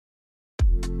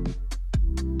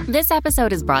This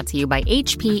episode is brought to you by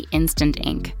HP Instant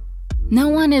Ink. No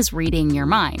one is reading your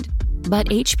mind, but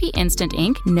HP Instant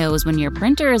Ink knows when your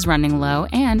printer is running low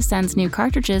and sends new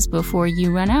cartridges before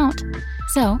you run out.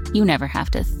 So you never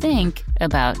have to think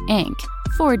about ink.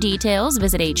 For details,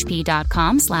 visit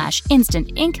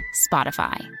hp.com/instant ink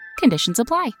Spotify. Conditions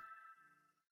apply.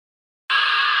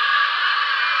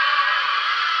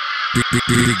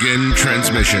 Begin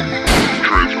transmission.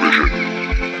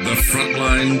 The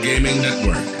Frontline Gaming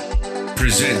Network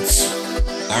presents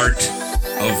Art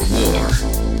of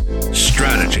War.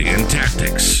 Strategy and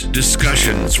tactics.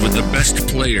 Discussions with the best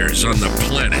players on the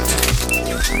planet.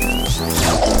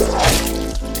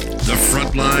 The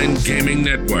Frontline Gaming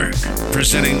Network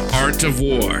presenting Art of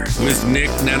War with Nick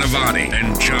Nanavati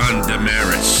and John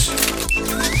Damaris.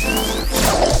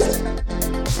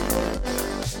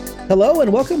 Hello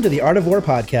and welcome to the Art of War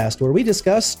podcast, where we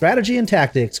discuss strategy and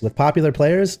tactics with popular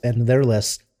players and their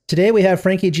lists. Today we have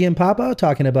Frankie Giampapa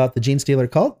talking about the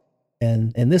Genestealer cult,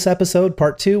 and in this episode,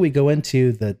 part 2, we go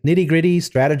into the nitty-gritty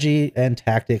strategy and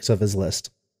tactics of his list.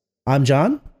 I'm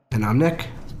John. And I'm Nick.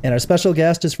 And our special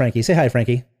guest is Frankie. Say hi,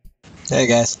 Frankie. Hey,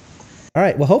 guys. All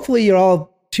right, well, hopefully you're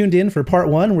all tuned in for part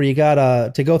 1, where you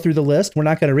got to go through the list. We're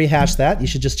not going to rehash that. You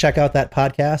should just check out that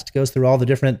podcast. It goes through all the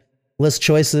different list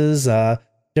choices,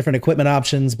 different equipment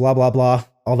options, blah, blah, blah,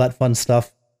 all that fun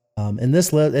stuff. In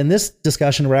this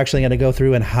discussion, we're actually going to go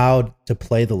through and how to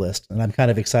play the list, and I'm kind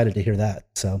of excited to hear that.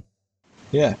 So,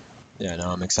 yeah,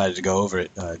 no, I'm excited to go over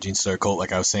it. Genestealer cult,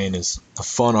 like I was saying, is a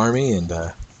fun army, and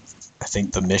I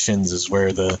think the missions is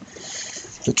where the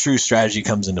true strategy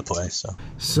comes into play.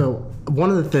 So one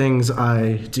of the things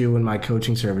I do in my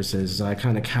coaching services is I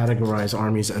kind of categorize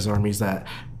armies as armies that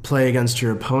play against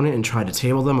your opponent and try to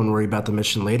table them and worry about the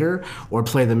mission later, or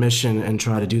play the mission and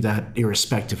try to do that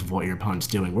irrespective of what your opponent's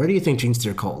doing. Where do you think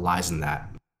Genestealer cult lies in that?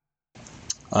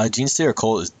 Genestealer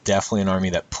cult is definitely an army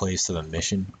that plays to the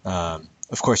mission.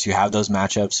 Of course, you have those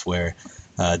matchups where,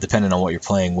 depending on what you're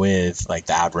playing with, like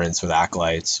the Aberrants or the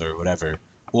Acolytes or whatever,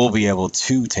 will be able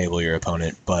to table your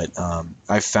opponent, but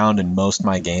I've found in most of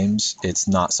my games, it's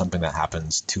not something that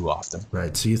happens too often.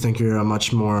 Right, so you think you're a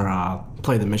much more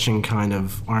play the mission kind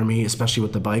of army, especially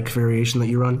with the bike variation that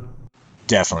you run?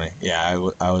 Definitely, yeah,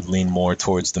 I would lean more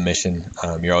towards the mission.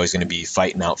 You're always going to be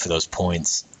fighting out for those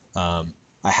points. I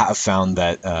have found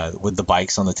that with the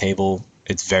bikes on the table,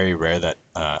 it's very rare that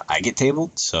I get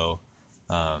tabled, so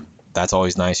that's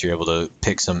always nice. You're able to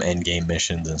pick some end game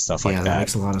missions and stuff like that. Yeah, that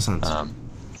makes a lot of sense.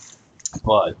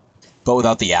 But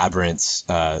without the Aberrants,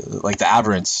 like the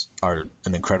Aberrants are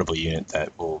an incredible unit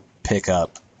that will pick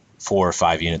up 4 or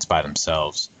 5 units by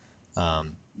themselves.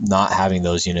 Not having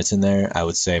those units in there, I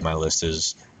would say my list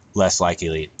is less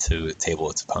likely to table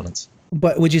its opponents.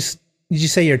 But did you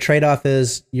say your trade-off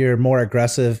is you're more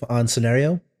aggressive on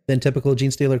scenario than typical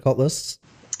Genestealer cult lists?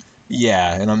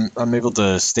 Yeah, and I'm able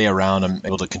to stay around. I'm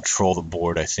able to control the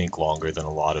board, I think, longer than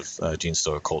a lot of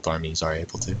Genestealer cult armies are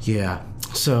able to. Yeah,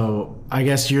 so I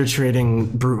guess you're trading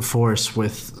brute force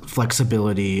with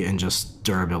flexibility and just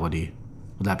durability.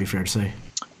 Would that be fair to say?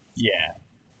 Yeah,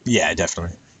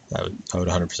 definitely. I would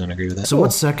 100% agree with that. So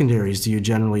what secondaries do you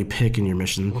generally pick in your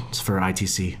missions for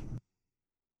ITC?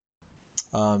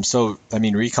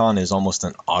 Recon is almost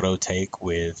an auto take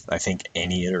with, I think,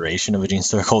 any iteration of a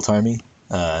Genestealer cult army.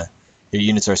 Your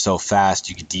units are so fast,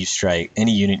 you can deep strike.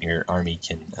 Any unit in your army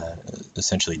can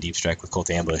essentially deep strike with Cult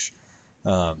Ambush.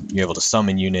 You're able to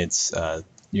summon units.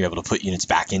 You're able to put units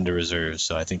back into reserves.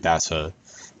 So I think that's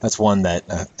one that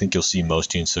I think you'll see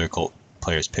most Genestealer cult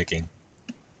players picking.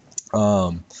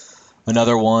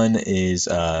 Another one is,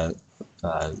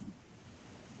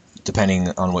 depending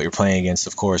on what you're playing against,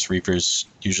 of course, Reaper's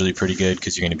usually pretty good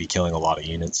because you're going to be killing a lot of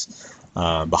units.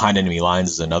 Behind enemy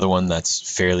lines is another one that's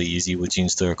fairly easy with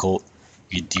Genestealer cult.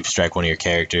 You deep strike one of your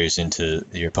characters into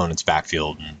your opponent's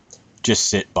backfield and just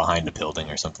sit behind a building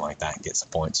or something like that and get some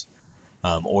points.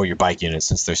 Or your bike units,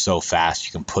 since they're so fast,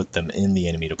 you can put them in the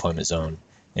enemy deployment zone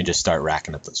and just start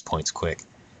racking up those points quick.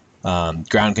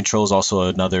 Ground control is also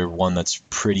another one that's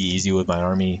pretty easy with my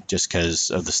army just because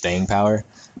of the staying power.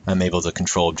 I'm able to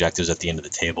control objectives at the end of the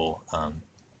table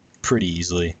pretty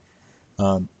easily.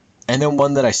 And then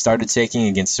one that I started taking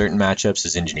against certain matchups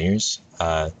is Engineers.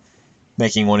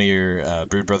 Making one of your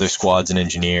Brood Brother squads an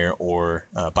Engineer or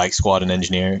Bike squad an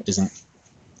Engineer isn't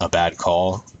a bad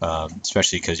call,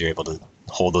 especially because you're able to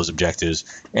hold those objectives.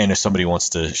 And if somebody wants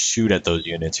to shoot at those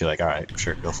units, you're like, all right,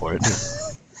 sure, go for it.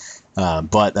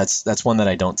 But that's one that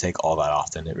I don't take all that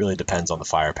often. It really depends on the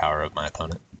firepower of my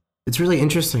opponent. It's really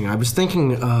interesting. I was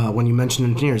thinking when you mentioned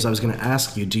engineers, I was going to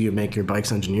ask you, do you make your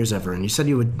bikes engineers ever? And you said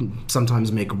you would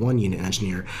sometimes make one unit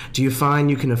engineer. Do you find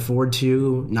you can afford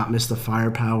to not miss the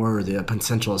firepower or the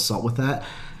potential assault with that?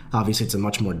 Obviously, it's a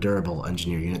much more durable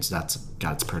engineer unit, so that's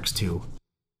got its perks too.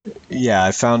 Yeah,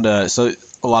 I found so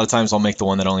a lot of times I'll make the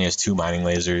one that only has 2 mining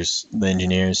lasers, the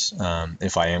engineers,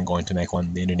 if I am going to make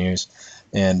one, the engineers,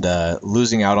 and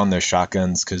losing out on their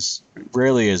shotguns, because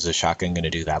rarely is a shotgun going to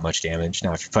do that much damage.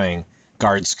 Now, if you're playing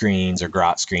guard screens or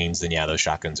grot screens, then yeah, those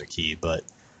shotguns are key. But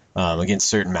against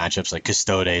certain matchups like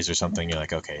Custodes or something, you're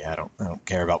like, okay, I don't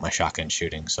care about my shotgun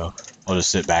shooting, so I'll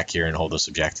just sit back here and hold this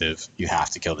objective. You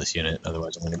have to kill this unit,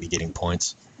 otherwise I'm going to be getting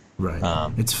points. Right.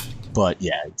 But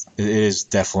yeah, it is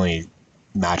definitely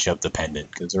matchup dependent,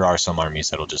 because there are some armies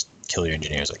that'll just kill your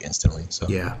engineers like instantly. So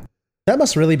yeah, that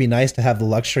must really be nice to have the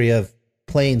luxury of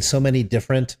playing so many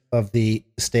different of the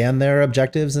stand there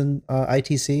objectives in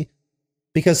ITC,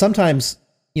 because sometimes,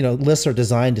 you know, lists are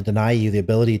designed to deny you the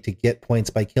ability to get points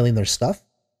by killing their stuff.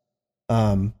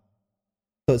 So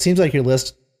it seems like your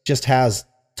list just has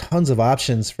tons of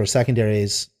options for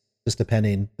secondaries, just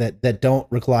depending, that don't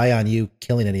rely on you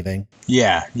killing anything.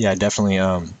 Yeah, definitely.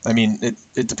 I mean,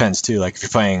 it depends too. Like if you're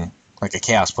playing like a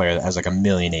Chaos player that has like 1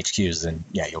 million HQs, then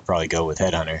yeah, you'll probably go with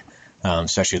Headhunter,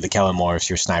 especially with the Kelemorphs,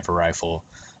 your sniper rifle,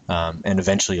 and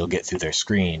eventually you'll get through their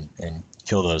screen and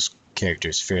kill those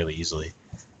characters fairly easily.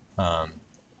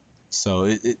 So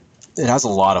it has a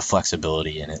lot of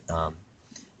flexibility in it.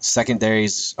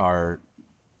 Secondaries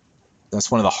that's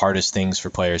one of the hardest things for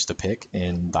players to pick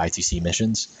in the ITC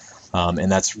missions. And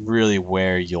that's really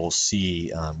where you'll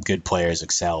see good players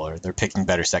excel, or they're picking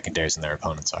better secondaries than their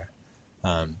opponents are.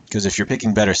 Because if you're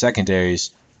picking better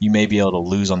secondaries, you may be able to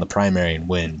lose on the primary and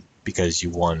win because you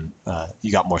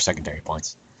got more secondary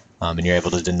points. And you're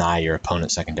able to deny your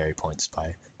opponent secondary points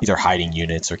by either hiding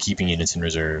units or keeping units in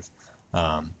reserve.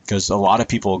 Because a lot of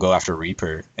people will go after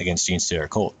Reaper against Genestealer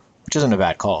Cult, which isn't a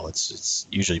bad call. It's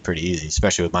usually pretty easy,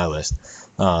 especially with my list.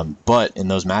 But in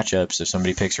those matchups, if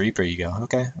somebody picks Reaper, you go,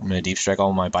 okay, I'm going to deep strike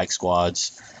all my bike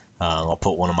squads. I'll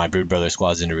put one of my Brood Brother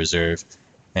squads into reserve,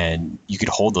 and you could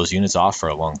hold those units off for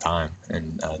a long time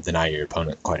and deny your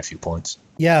opponent quite a few points.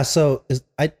 Yeah, so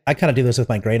I kind of do this with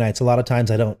my Grey Knights. A lot of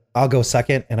times I'll go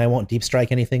second and I won't deep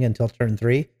strike anything until turn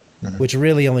 3, which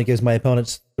really only gives my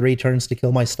opponents 3 turns to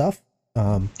kill my stuff.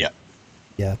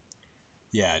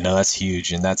 Yeah, no, that's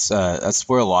huge, and that's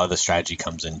where a lot of the strategy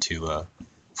comes into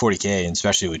 40K, and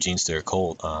especially with Genestealer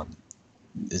Cult,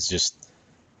 is just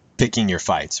picking your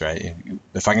fights, right?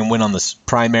 If I can win on this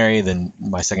primary, then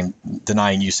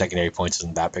denying you secondary points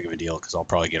isn't that big of a deal, because I'll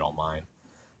probably get all mine.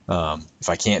 If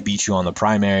I can't beat you on the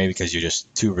primary because you're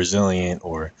just too resilient,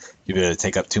 or you're able to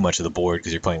take up too much of the board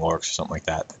because you're playing orcs or something like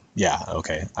that, yeah,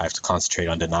 okay, I have to concentrate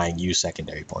on denying you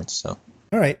secondary points. So.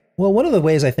 All right. Well, one of the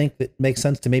ways I think that makes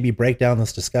sense to maybe break down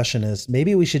this discussion is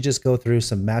maybe we should just go through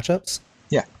some matchups.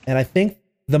 Yeah. And I think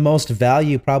the most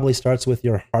value probably starts with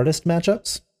your hardest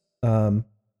matchups. So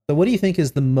what do you think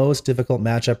is the most difficult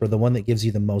matchup, or the one that gives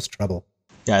you the most trouble?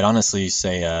 Yeah, I'd honestly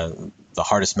say the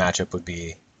hardest matchup would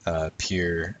be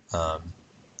pure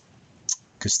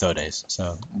Custodes.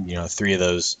 So, 3 of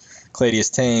those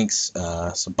Cladius tanks,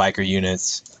 some biker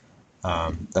units.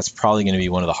 That's probably going to be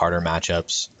one of the harder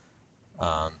matchups.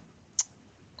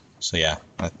 So yeah,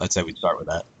 I'd say we'd start with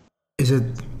that. Is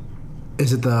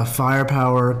it the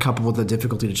firepower coupled with the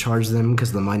difficulty to charge them because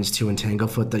of the -2 in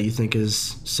Tanglefoot that you think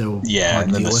is so hard and to then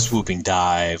deal the with? swooping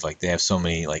dive, like they have so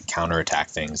many like counterattack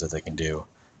things that they can do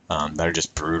that are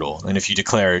just brutal. And if you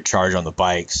declare a charge on the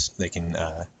bikes, they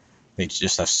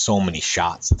just have so many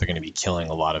shots that they're going to be killing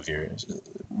a lot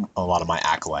of my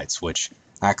acolytes, which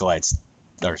acolytes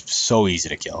are so easy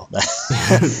to kill.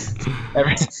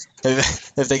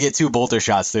 If they get 2 bolter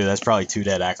shots through, that's probably 2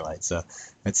 dead acolytes. So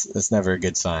that's never a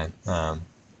good sign. So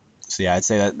yeah, I'd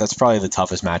say that's probably the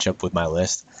toughest matchup with my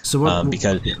list. So what?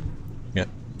 Yeah.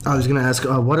 I was going to ask,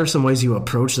 what are some ways you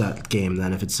approach that game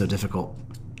then, if it's so difficult?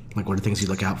 Like, what are things you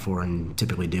look out for and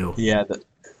typically do? Yeah.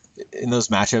 In those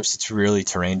matchups, it's really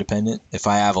terrain dependent. If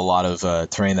I have a lot of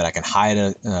terrain that I can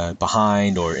hide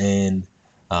behind or in,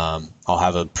 I'll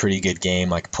have a pretty good game,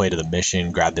 like play to the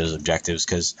mission, grab those objectives,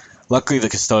 because luckily the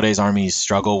Custodes armies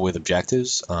struggle with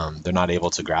objectives. They're not able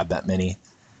to grab that many.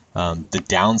 The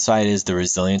downside is the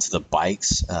resilience of the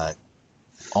bikes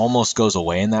almost goes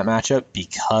away in that matchup,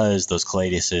 because those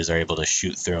Cladiuses are able to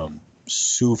shoot through them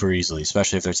super easily,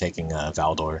 especially if they're taking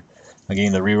Valdor. Like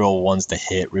getting the reroll 1s to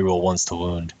hit, reroll 1s to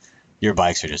wound, your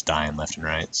bikes are just dying left and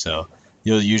right. So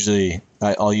I'll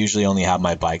usually only have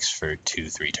my bikes for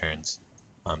 2-3 turns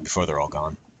before they're all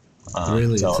gone.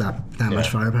 Really? So, it's that much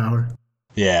firepower?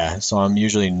 Yeah, so I'm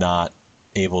usually not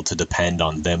able to depend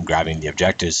on them grabbing the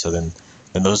objectives. So then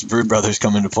those Brood Brothers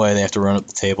come into play. They have to run up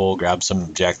the table, grab some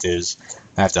objectives.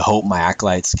 I have to hope my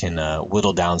Acolytes can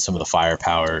whittle down some of the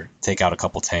firepower, take out a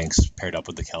couple tanks paired up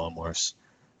with the Kelemorphs.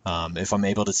 If I'm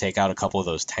able to take out a couple of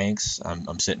those tanks,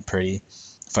 I'm sitting pretty.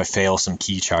 If I fail some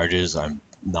key charges, I'm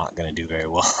not going to do very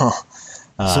well.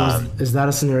 So is that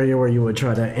a scenario where you would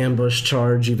try to ambush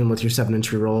charge even with your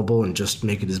 7-inch rerollable and just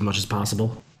make it as much as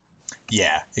possible?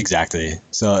 Yeah, exactly.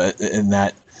 So in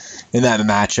that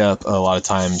matchup, a lot of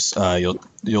times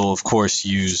you'll of course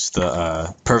use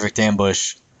the perfect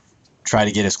ambush, try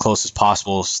to get as close as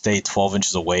possible, stay 12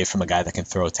 inches away from a guy that can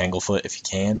throw a Tanglefoot if you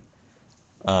can,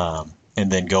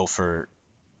 and then go for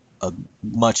a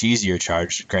much easier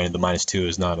charge. Granted, the -2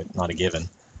 is not a given.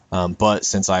 But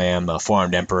since I am a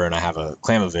 4-armed Emperor and I have a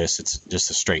Clamovis, it's just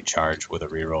a straight charge with a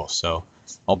reroll. So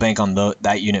I'll bank on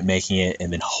that unit making it,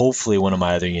 and then hopefully one of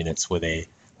my other units with a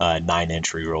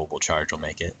 9-inch rerollable charge will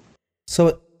make it. So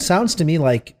it sounds to me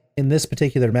like in this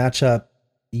particular matchup,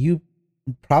 you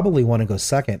probably want to go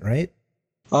second, right?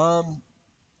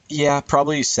 Yeah,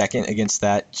 probably second against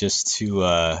that, just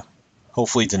to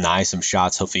hopefully deny some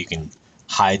shots. Hopefully you can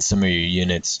hide some of your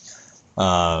units.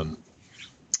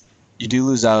 You do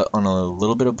lose out on a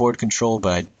little bit of board control,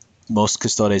 but most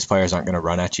Custodes players aren't going to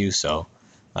run at you, so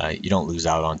you don't lose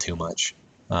out on too much.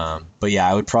 But yeah,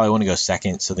 I would probably want to go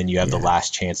second, so then you have the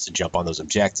last chance to jump on those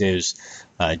objectives,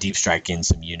 deep strike in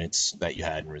some units that you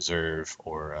had in reserve,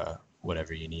 or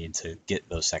whatever you need to get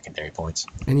those secondary points.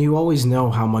 And you always know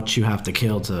how much you have to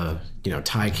kill to,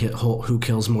 tie who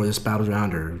kills more this battle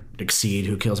round, or exceed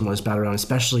who kills more this battle round,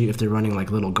 especially if they're running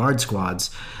like little guard squads,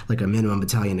 like a minimum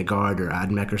battalion of guard or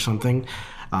AdMech or something.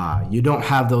 You don't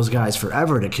have those guys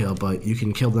forever to kill, but you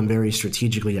can kill them very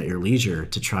strategically at your leisure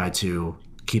to try to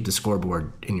keep the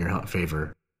scoreboard in your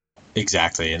favor.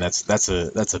 Exactly, and that's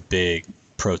a big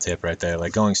pro tip right there.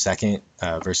 Like going second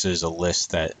versus a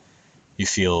list that you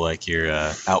feel like you're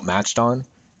outmatched on,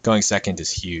 going second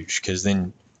is huge, because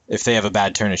then if they have a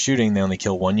bad turn of shooting, they only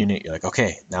kill one unit, you're like,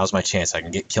 okay, now's my chance. I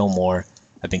can kill more.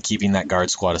 I've been keeping that guard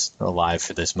squad alive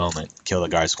for this moment. Kill the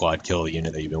guard squad, kill the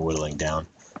unit that you've been whittling down.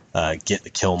 Get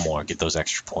the kill more, get those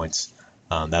extra points.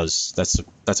 That's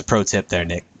a pro tip there,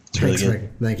 Nick. It's really good.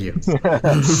 Thank you.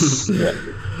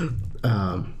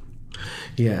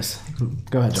 Yes.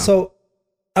 Go ahead, John. So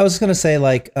I was going to say,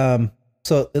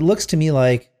 so it looks to me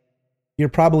like you're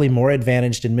probably more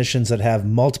advantaged in missions that have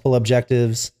multiple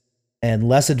objectives and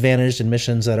less advantaged in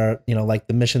missions that are, like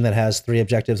the mission that has 3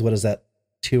 objectives. What is that?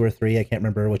 2 or 3? I can't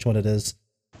remember which one it is.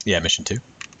 Yeah, mission 2.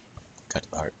 Cut to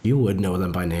the heart. You would know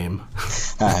them by name.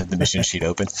 I have the mission sheet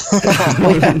open.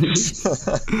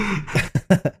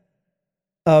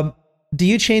 Do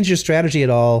you change your strategy at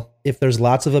all if there's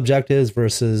lots of objectives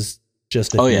versus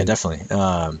just a few? Yeah, definitely.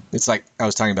 It's like I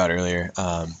was talking about earlier.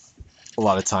 A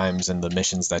lot of times in the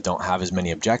missions that don't have as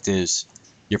many objectives,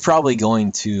 you're probably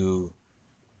going to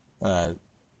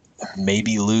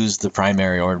maybe lose the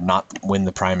primary or not win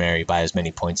the primary by as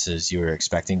many points as you were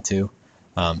expecting to.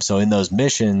 So in those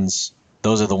missions,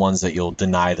 those are the ones that you'll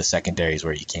deny the secondaries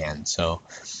where you can. So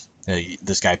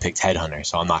this guy picked Headhunter,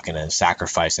 so I'm not going to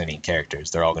sacrifice any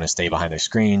characters. They're all going to stay behind their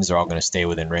screens. They're all going to stay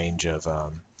within range of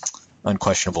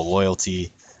unquestionable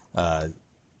loyalty.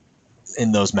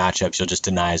 In those matchups, you'll just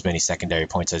deny as many secondary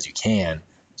points as you can,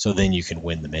 so then you can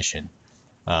win the mission.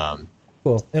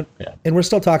 Cool. And we're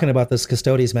still talking about this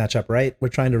Custodes matchup, right? We're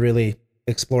trying to really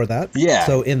explore that. Yeah.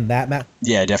 So in that match.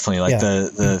 Yeah, definitely. Like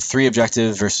the 3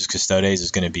 objective versus Custodes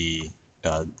is going to be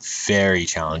a very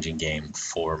challenging game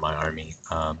for my army.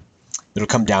 It'll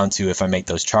come down to if I make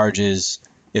those charges,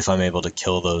 if I'm able to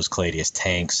kill those Caladius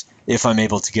tanks, if I'm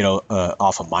able to get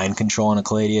off of mind control on a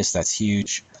Caladius, that's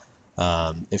huge.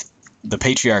 If the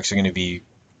Patriarchs are going to be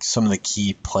some of the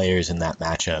key players in that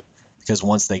matchup, because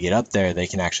once they get up there, they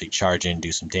can actually charge in,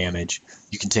 do some damage.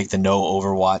 You can take the no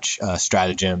Overwatch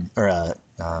stratagem or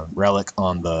relic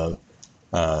on the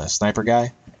sniper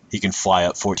guy. He can fly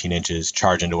up 14 inches,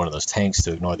 charge into one of those tanks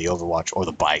to ignore the Overwatch or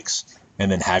the bikes, and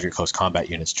then have your close combat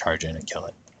units charge in and kill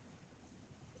it.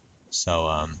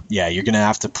 So you're going to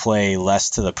have to play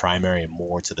less to the primary and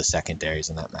more to the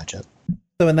secondaries in that matchup.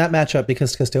 So in that matchup,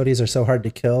 because Custodes are so hard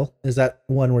to kill, is that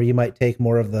one where you might take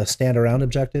more of the stand around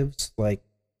objectives, like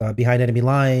behind enemy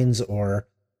lines, or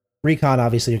recon?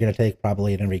 Obviously, you're going to take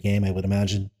probably in every game, I would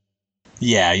imagine.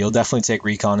 Yeah, you'll definitely take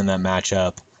recon in that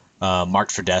matchup.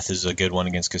 Marked for Death is a good one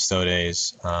against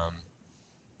Custodes.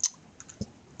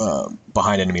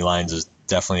 Behind enemy lines is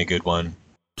definitely a good one.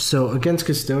 So against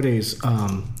Custodes,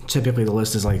 typically the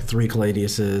list is like 3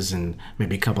 Caladiuses and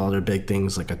maybe a couple other big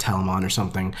things like a Telemon or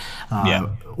something.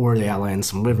 Or they outline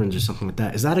some Wyverns or something like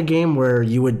that. Is that a game where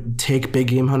you would take Big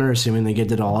Game Hunter, assuming they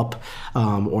get it all up,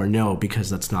 or no, because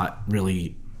that's not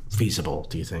really feasible,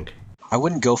 do you think? I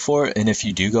wouldn't go for it, and if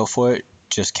you do go for it,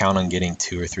 just count on getting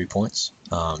 2 or 3 points.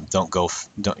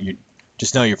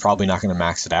 Just know you're probably not going to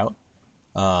max it out.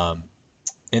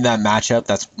 In that matchup,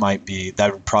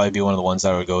 that would probably be one of the ones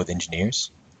that would go with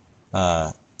Engineers,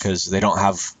 because they don't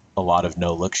have a lot of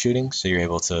no-look shooting, so you're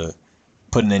able to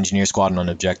put an Engineer squad on an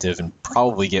objective and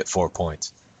probably get 4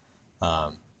 points.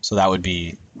 So that would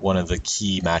be one of the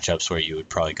key matchups where you would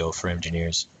probably go for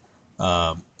Engineers.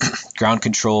 Ground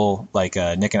control, like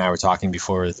Nick and I were talking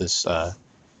before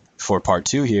part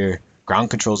 2 here, ground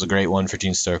control is a great one for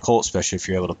Genestealer Cult, especially if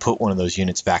you're able to put one of those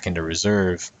units back into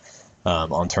reserve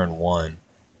on turn 1.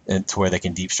 And to where they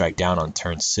can deep strike down on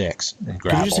turn 6 and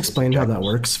grab. Can you just explain how that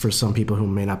works for some people who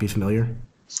may not be familiar?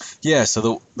 Yeah,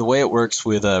 so the way it works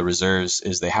with reserves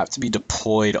is they have to be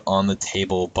deployed on the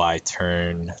table by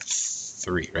turn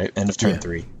 3, right? End of turn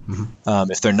 3.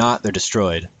 Mm-hmm. If they're not, they're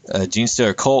destroyed.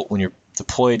 Genestealer Cult, when you're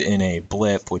deployed in a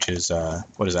blip, which is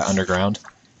what is that, underground?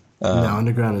 No,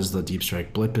 underground is the deep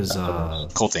strike. Blip is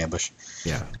Cult Ambush.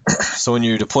 Yeah. So when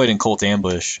you're deployed in Cult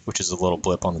Ambush, which is a little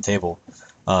blip on the table,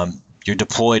 you're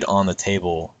deployed on the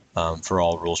table for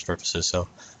all rules purposes. So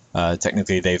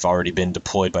technically they've already been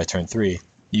deployed by turn 3.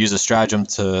 You use a stratagem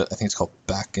to, I think it's called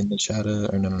Back in the Shadow,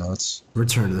 or no, it's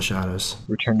Return to the Shadows.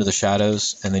 Return to the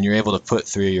Shadows, and then you're able to put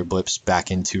 3 of your blips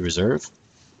back into reserve.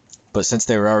 But since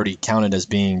they were already counted as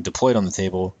being deployed on the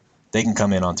table, they can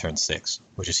come in on turn 6,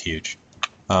 which is huge.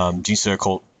 Genestealer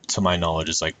Cult, to my knowledge,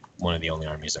 is like one of the only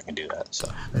armies that can do that.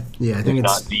 So yeah, I think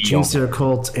it's Genestealer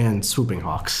Cult and Swooping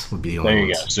Hawks would be the only ones. There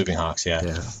you go, Swooping Hawks, yeah.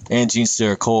 And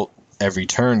Genestealer Cult every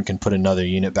turn can put another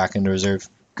unit back into reserve.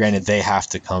 Granted, they have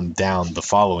to come down the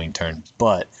following turn,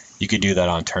 but you could do that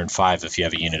on turn 5 if you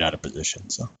have a unit out of position.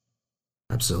 So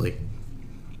absolutely.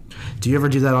 Do you ever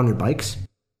do that on your bikes?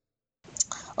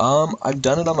 I've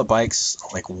done it on the bikes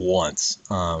like once,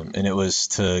 and it was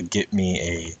to get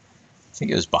me I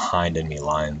think it was behind enemy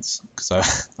lines, because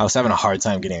I was having a hard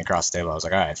time getting across the table. I was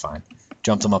like, all right, fine.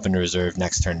 Jumped them up into reserve.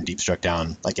 Next turn, deep struck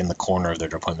down, like in the corner of their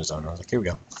deployment zone. I was like, here we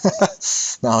go.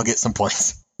 Now I'll get some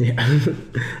points. Yeah,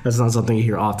 that's not something you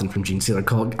hear often from Genestealer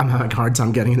Cult. I'm having a hard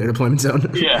time getting in their deployment zone.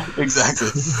 Yeah, exactly.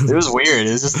 It was weird.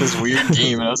 It was just this weird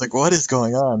game, and I was like, what is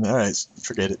going on? All right,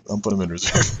 forget it. I'll put them in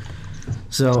reserve.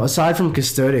 So aside from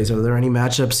Custodes, are there any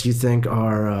matchups you think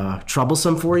are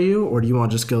troublesome for you, or do you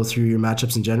want to just go through your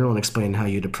matchups in general and explain how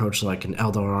you'd approach like an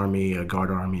Eldar army, a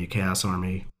Guard army, a Chaos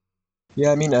army?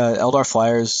 Yeah, I mean, Eldar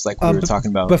Flyers, like we were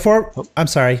talking about. I'm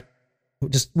sorry,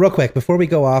 just real quick, before we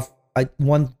go off,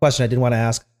 one question I did want to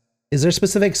ask. Is there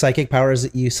specific psychic powers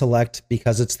that you select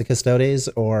because it's the Custodes,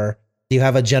 or do you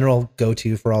have a general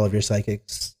go-to for all of your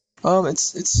psychics?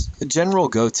 It's a general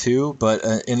go-to, but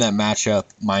in that matchup,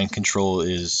 Mind Control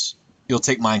you'll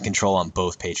take Mind Control on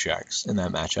both Patriarchs in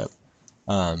that matchup.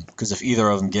 Because if either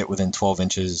of them get within 12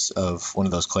 inches of one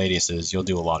of those Caladiuses, you'll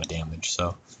do a lot of damage.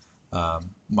 So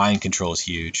Mind Control is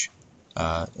huge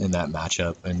in that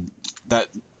matchup, and that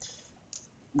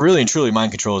really and truly,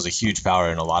 Mind Control is a huge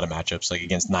power in a lot of matchups. Like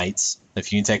against Knights,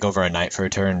 if you can take over a Knight for a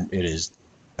turn, it is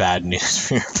bad news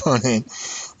for your opponent.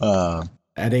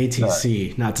 At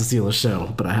ATC, not to steal a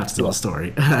show, but I have to tell a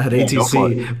story. At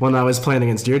ATC, when I was playing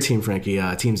against your team, Frankie,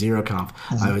 Team Zero Comp,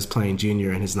 I was playing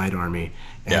Junior and his Knight army,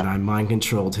 and I mind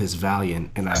controlled his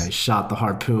Valiant, and I shot the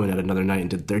harpoon at another Knight and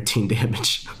did 13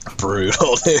 damage.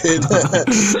 Brutal, dude.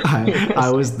 I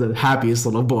was the happiest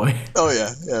little boy. Oh,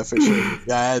 yeah, for sure.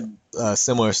 Yeah, I had a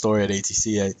similar story at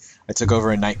ATC. I took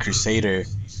over a Knight Crusader.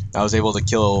 I was able to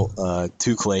kill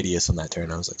 2 Caladius on that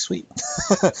turn. I was like, sweet.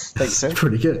 Thank you, sir.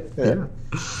 Pretty good. Yeah.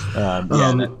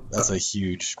 That's a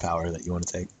huge power that you want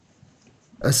to take.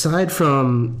 Aside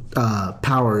from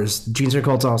powers, Genestealer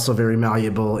Cult's also very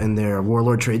malleable in their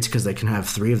Warlord traits because they can have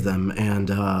 3 of them, and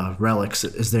relics.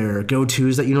 Is there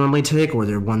go-tos that you normally take, or are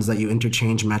there ones that you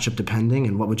interchange matchup depending,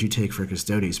 and what would you take for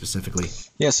Custodes specifically?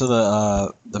 Yeah, so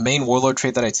the main Warlord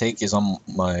trait that I take is on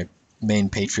my main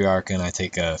Patriarch, and I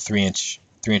take a 3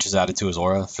 inches added to his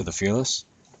aura for the Fearless.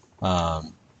 I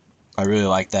really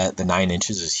like that. The 9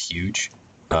 inches is huge.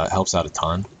 It helps out a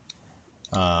ton.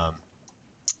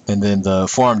 And then the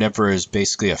Four-Armed Emperor is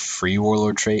basically a free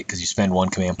Warlord trait because you spend 1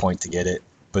 command point to get it,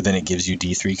 but then it gives you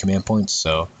D3 command points,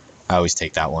 so I always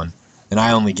take that one. And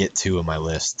I only get 2 in my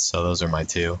list, so those are my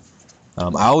 2.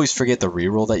 I always forget the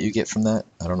reroll that you get from that.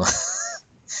 I don't know.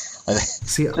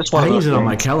 See, I use it on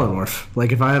my Kelermorph.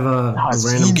 Like if I have a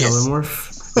random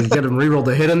Kelermorph, You get him reroll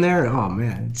the hit in there. Oh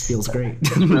man, it feels great.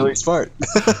 Really smart.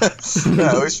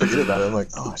 Yeah, I always forget about it. I'm like,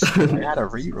 oh shit, I had a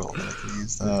reroll that I could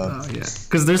use. Yeah,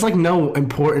 because there's like no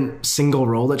important single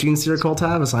role that Genestealer Cult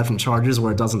have aside from charges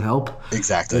where it doesn't help.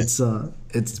 Exactly. It's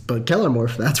but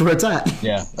Kelermorph, that's where it's at.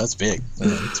 Yeah, that's big.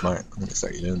 That's smart. I'm gonna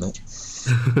start doing that.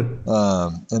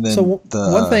 And then So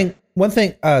one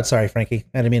thing. Sorry, Frankie,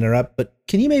 I didn't mean to interrupt, but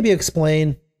can you maybe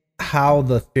explain how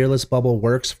the Fearless Bubble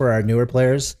works for our newer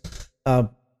players?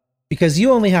 Because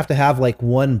you only have to have like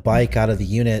one bike out of the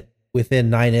unit within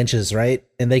 9 inches, right?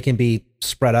 And they can be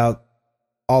spread out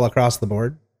all across the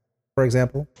board, for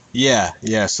example. Yeah.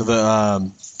 So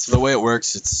the way it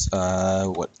works, it's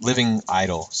living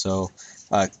idle. So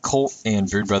Colt and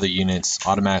Brood Brother units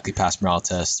automatically pass morale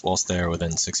tests whilst they're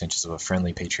within 6 inches of a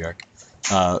friendly Patriarch.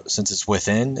 Since it's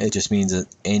within, it just means that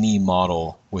any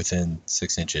model within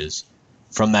 6 inches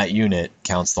from that unit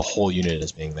counts the whole unit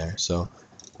as being there. So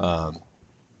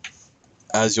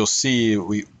as you'll see,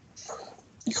 you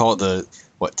call it the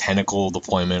tentacle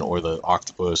deployment or the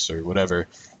octopus or whatever.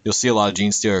 You'll see a lot of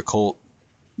Genestealer Cult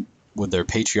with their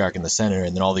Patriarch in the center,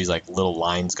 and then all these like little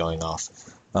lines going off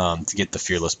to get the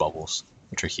Fearless Bubbles,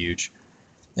 which are huge.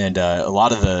 And a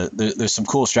lot of there's some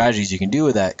cool strategies you can do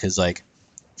with that, because like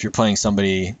if you're playing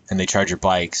somebody and they charge your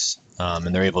bikes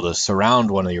and they're able to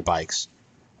surround one of your bikes,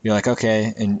 you're like,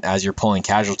 okay, and as you're pulling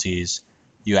casualties,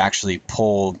 you actually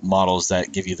pull models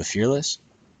that give you the Fearless,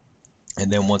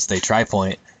 and then once they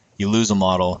tri-point, you lose a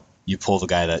model, you pull the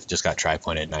guy that just got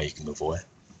tri-pointed, now you can move away.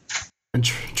 And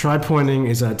tri-pointing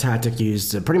is a tactic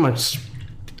used pretty much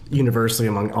universally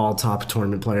among all top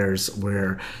tournament players,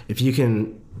 where if you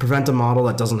can prevent a model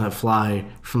that doesn't have fly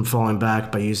from falling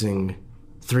back by using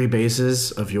 3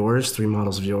 bases of yours, 3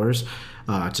 models of yours,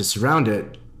 to surround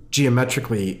it,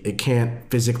 geometrically it can't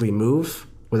physically move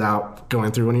without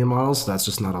going through one of your models. So that's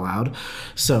just not allowed.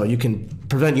 So you can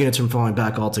prevent units from falling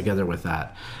back altogether with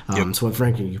that. So what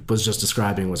Frankie was just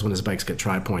describing was when his bikes get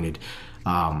tri-pointed.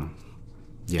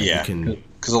 Yeah,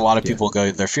 because a lot of people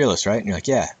go, they're Fearless, right? And you're like,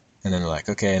 yeah. And then they're like,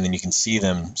 okay. And then you can see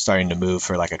them starting to move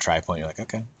for like a tri-point. You're like,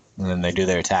 okay. And then they do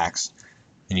their attacks.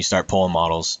 And you start pulling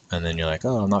models. And then you're like,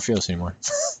 oh, I'm not Fearless anymore.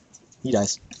 He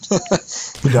dies.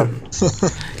 Yeah.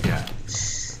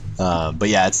 But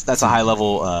yeah, that's a high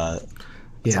level.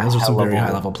 Those are some very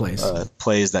high level plays.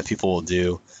 Plays that people will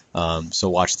do. So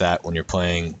watch that when you're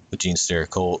playing the Genestealer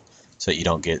Cult, so that you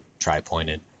don't get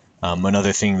tri-pointed.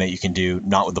 Another thing that you can do,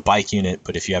 not with the bike unit,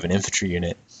 but if you have an infantry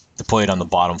unit, deploy it on the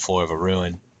bottom floor of a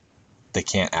ruin. They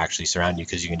can't actually surround you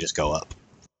because you can just go up.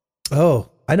 Oh,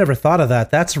 I never thought of that.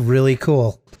 That's really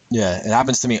cool. Yeah, it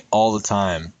happens to me all the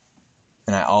time,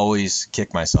 and I always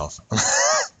kick myself.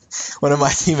 One of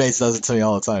my teammates does it to me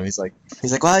all the time. He's like,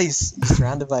 wow, he's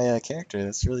surrounded by a character.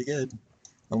 That's really good.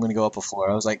 I'm going to go up a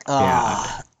floor. I was like,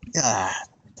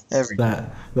 every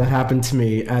that happened to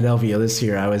me at LVO this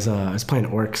year. I was playing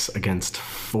orcs against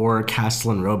 4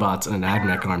 Castellan robots and an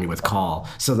Agnek army with Call.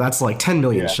 So that's like 10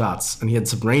 million shots, and he had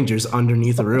some rangers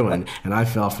underneath a ruin, and I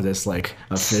fell for this like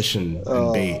a fish and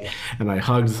bait. And I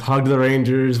hugged the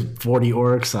rangers, 40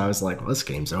 orcs. I was like, well, this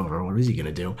game's over. What is he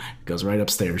gonna do? Goes right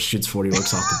upstairs, shoots 40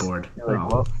 orcs off the board.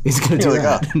 Like, well, he's gonna do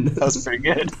that. That was pretty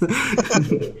good.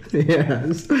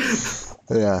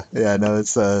 Yeah. No,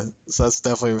 it's so that's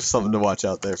definitely something to watch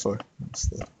out there for.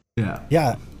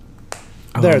 Yeah.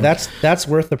 That's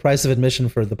worth the price of admission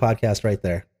for the podcast right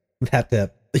there. That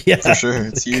tip. Yeah, for sure.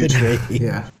 It's huge.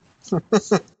 Yeah.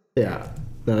 Yeah.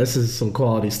 No, this is some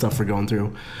quality stuff we're going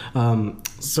through.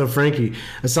 So Frankie,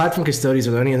 aside from Custodes,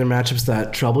 are there any other matchups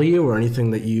that trouble you, or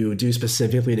anything that you do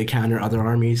specifically to counter other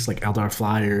armies like Eldar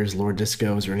Flyers, Lord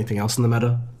Discos, or anything else in the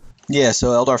meta? Yeah, so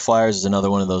Eldar Flyers is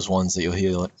another one of those ones that you'll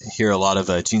hear a lot of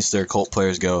Genestealer Cult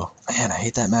players go, man, I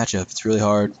hate that matchup. It's really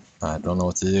hard. I don't know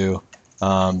what to do.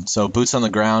 So boots on the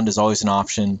ground is always an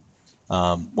option.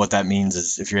 What that means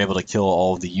is if you're able to kill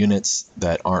all of the units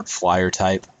that aren't flyer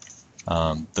type,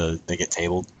 they get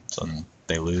tabled, so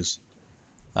they lose.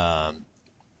 So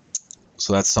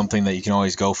that's something that you can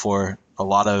always go for. A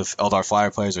lot of Eldar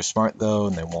Flyer players are smart though,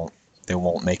 and they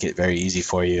won't make it very easy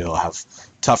for you. They'll have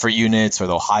tougher units, or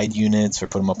they'll hide units, or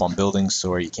put them up on buildings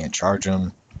so you can't charge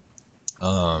them.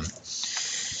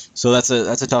 So that's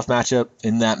a tough matchup.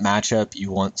 In that matchup, you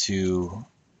want to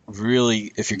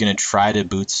really, if you're going to try to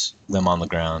boots them on the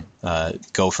ground,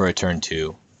 go for a turn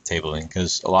 2 tabling,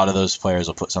 because a lot of those players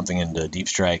will put something into Deep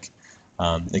Strike.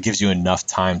 It gives you enough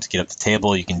time to get up the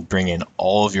table. You can bring in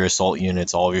all of your assault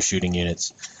units, all of your shooting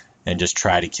units, and just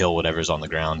try to kill whatever's on the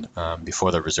ground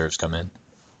before the reserves come in.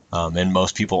 And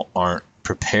most people aren't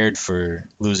prepared for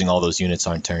losing all those units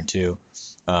on turn 2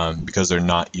 because they're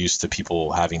not used to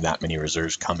people having that many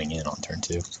reserves coming in on turn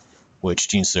 2. which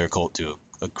Genestealer Cult do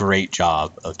a great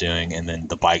job of doing, and then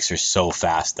the bikes are so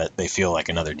fast that they feel like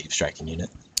another deep striking unit.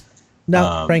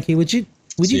 Now, Frankie, would you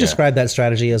describe that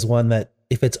strategy as one that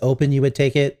if it's open, you would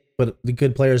take it, but the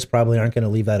good players probably aren't going to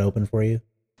leave that open for you?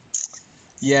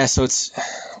 Yeah, so it's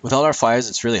with LR Flyers,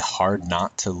 it's really hard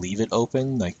not to leave it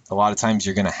open. Like a lot of times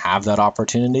you're going to have that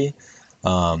opportunity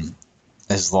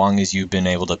as long as you've been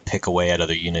able to pick away at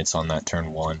other units on that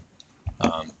turn one.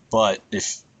 But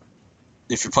if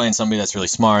you're playing somebody that's really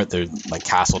smart, they're like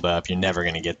castled up, you're never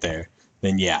going to get there,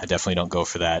 then yeah, definitely don't go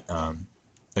for that.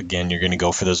 Again, you're going to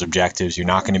go for those objectives. You're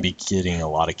not going to be getting a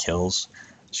lot of kills.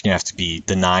 You're going to have to be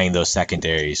denying those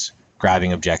secondaries,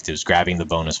 grabbing objectives, grabbing the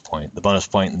bonus point. The bonus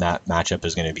point in that matchup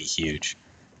is going to be huge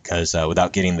because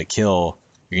without getting the kill,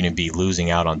 you're going to be losing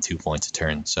out on 2 points a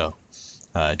turn. So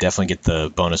definitely get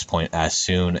the bonus point as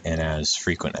soon and as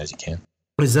frequent as you can.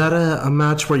 Is that a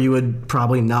match where you would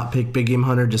probably not pick Big Game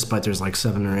Hunter despite there's like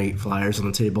 7 or 8 flyers on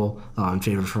the table in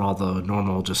favor for all the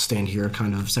normal just stand here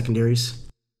kind of secondaries?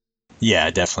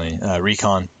 Yeah, definitely.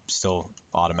 Recon, still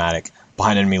automatic.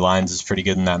 Behind enemy lines is pretty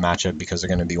good in that matchup because they're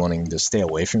going to be wanting to stay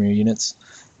away from your units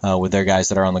with their guys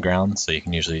that are on the ground, so you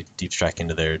can usually deep strike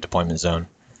into their deployment zone.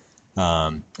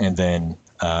 And then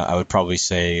I would probably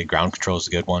say ground control is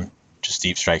a good one. Just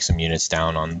deep strike some units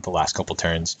down on the last couple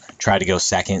turns. Try to go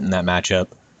second in that matchup,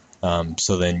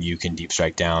 so then you can deep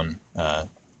strike down on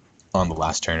the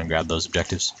last turn and grab those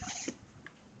objectives.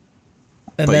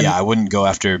 But yeah, I wouldn't go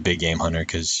after Big Game Hunter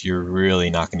because you're really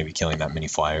not going to be killing that many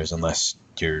flyers unless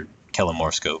you're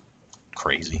Kellamorphs go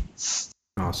crazy.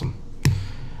 Awesome.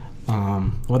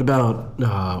 What about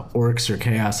Orcs or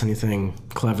Chaos? Anything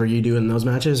clever you do in those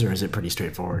matches, or is it pretty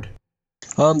straightforward?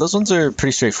 Those ones are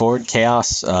pretty straightforward.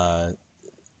 Chaos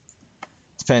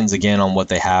depends again on what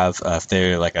they have. If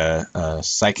they're like a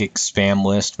psychic spam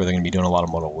list where they're going to be doing a lot of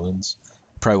mortal wounds,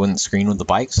 probably wouldn't screen with the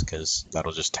bikes because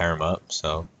that'll just tear them up.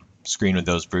 So screen with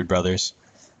those Brood Brothers.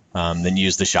 Then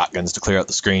use the shotguns to clear out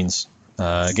the screens.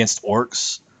 Against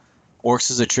Orcs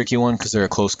is a tricky one because they're a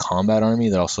close combat army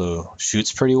that also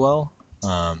shoots pretty well.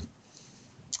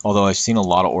 Although I've seen a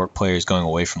lot of Orc players going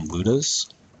away from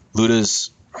Ludas.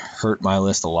 Ludas hurt my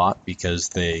list a lot because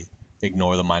they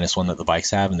ignore the -1 that the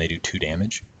bikes have and they do 2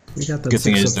 damage. You got the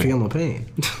 6 up Feel No Pain.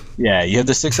 Yeah, you have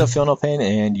the 6 up Feel No Pain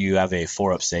and you have a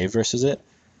 4 up save versus it,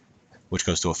 which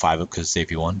goes to a 5 up because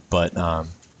it's AP1. But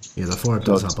yeah, the 4 up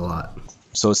does help a lot.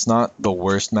 So it's not the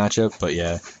worst matchup, but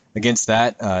yeah. Against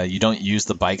that, you don't use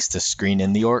the bikes to screen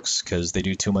in the Orcs because they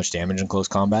do too much damage in close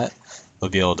combat. They'll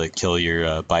be able to kill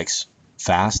your bikes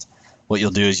fast. What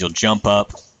you'll do is you'll jump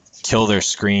up, kill their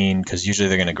screen because usually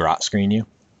they're going to grot screen you.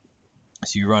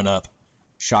 So you run up,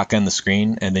 shotgun the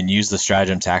screen, and then use the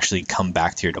stratagem to actually come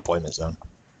back to your deployment zone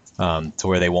to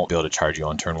where they won't be able to charge you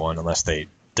on turn 1 unless they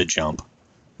jump.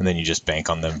 And then you just bank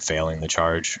on them failing the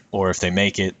charge. Or if they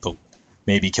make it, they'll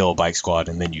maybe kill a bike squad,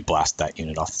 and then you blast that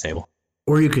unit off the table.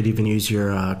 Or you could even use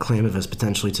your Clamavus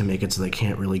potentially to make it so they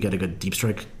can't really get a good deep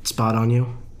strike spot on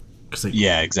you.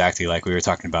 Yeah, exactly. Like we were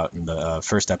talking about in the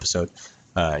first episode,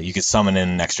 you could summon in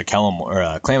an extra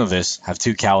Clamavus, have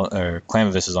 2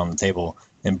 Clamavuses on the table,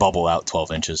 and bubble out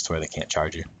 12 inches to where they can't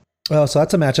charge you. Well, so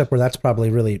that's a matchup where that's probably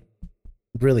really,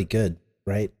 really good,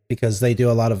 right? Because they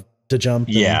do a lot of jump.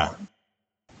 Yeah,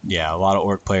 a lot of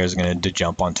Orc players are going to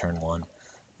jump on turn 1.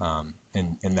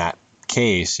 In that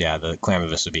case, yeah, the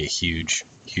Clamavus would be a huge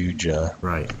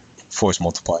force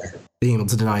multiplier. Being able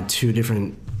to deny 2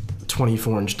 different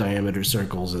 24-inch diameter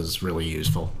circles is really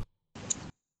useful.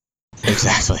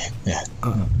 Exactly. Yeah.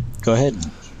 Go ahead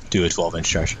and do a 12-inch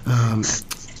charge.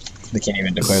 They can't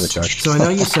even declare the charge. So I know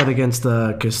you said against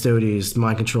the Custodes,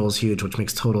 mind control is huge, which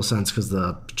makes total sense because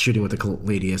the shooting with the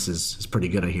Caladius is pretty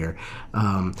good, I hear.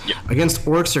 Against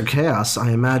Orcs or Chaos,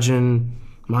 I imagine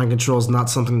mind control is not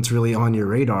something that's really on your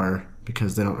radar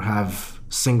because they don't have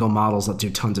single models that do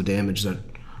tons of damage that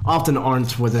often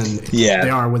aren't within. They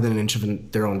are within an inch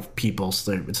of their own people,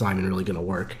 so it's not even really going to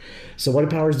work. So what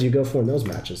powers do you go for in those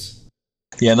matches?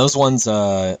 Yeah, in those ones,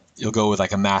 you'll go with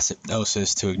like a Mass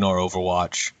Hypnosis to ignore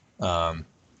Overwatch.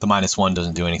 The -1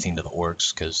 doesn't do anything to the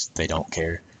Orcs because they don't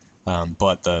care.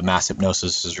 But the Mass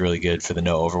Hypnosis is really good for the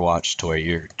no Overwatch to where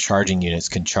your charging units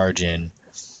can charge in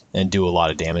and do a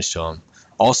lot of damage to them.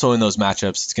 Also in those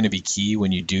matchups, it's going to be key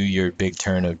when you do your big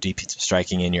turn of deep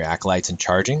striking in your Acolytes and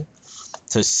charging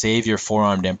to save your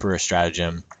 4-armed Emperor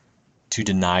stratagem to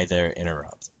deny their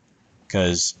interrupt.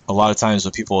 Because a lot of times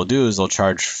what people will do is they'll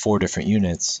charge 4 different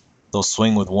units, they'll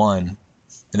swing with 1, and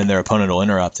then their opponent will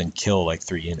interrupt and kill like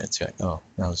 3 units. You're like, oh,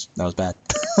 that was bad.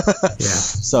 Yeah.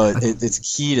 So it's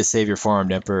key to save your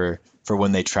 4-armed Emperor for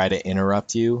when they try to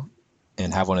interrupt you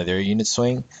and have one of their units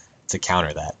swing to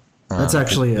counter that. That's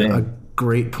actually a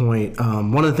great point.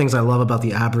 One of the things I love about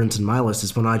the aberrants in my list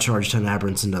is when I charge 10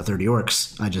 aberrants into 30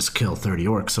 orcs, I just kill 30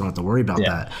 orcs. So I don't have to worry about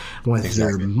that. With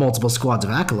your multiple squads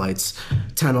of acolytes,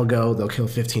 10 will go, they'll kill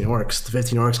 15 orcs. The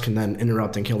 15 orcs can then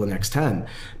interrupt and kill the next 10.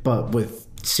 But with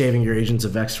saving your Agents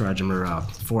of Vex stratagem or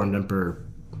Formed Emperor,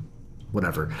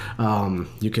 whatever,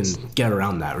 you can get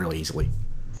around that really easily.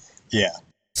 Yeah.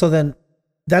 So then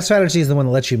that strategy is the one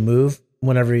that lets you move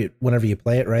whenever you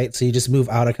play it, right? So you just move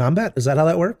out of combat? Is that how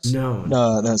that works? No.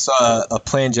 So a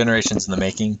plan generations in the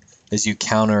making is you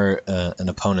counter an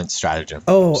opponent's stratagem.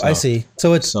 Oh, so, I see.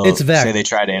 So it's Vex. Say they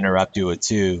try to interrupt you with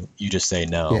 2, you just say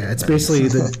no. Yeah, it's basically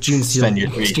the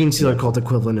Gene Stealer cult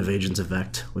equivalent of Agents of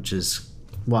Vex, which is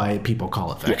why people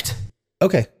call it Vex. Yeah.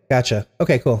 Okay, gotcha.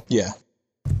 Okay, cool. Yeah.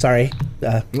 Sorry,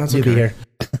 newbie here.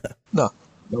 No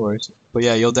worries. But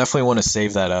yeah, you'll definitely want to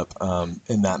save that up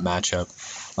in that matchup.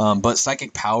 But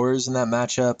psychic powers in that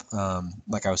matchup,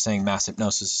 like I was saying, Mass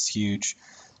Hypnosis is huge.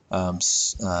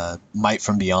 Might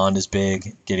from Beyond is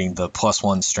big. Getting the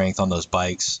 +1 strength on those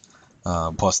bikes,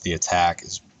 plus the attack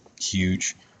is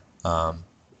huge.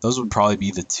 Those would probably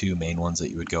be the 2 main ones that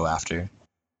you would go after.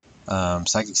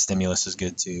 Psychic Stimulus is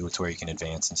good too. It's where you can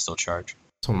advance and still charge.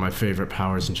 It's one of my favorite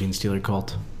powers in Gene Stealer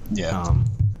Cult. Yeah.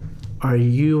 Are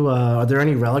there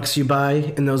any relics you buy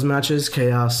in those matches?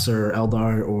 Chaos or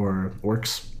Eldar or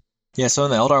Orcs? Yeah, so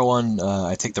in the Eldar one,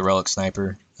 I take the Relic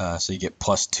Sniper, so you get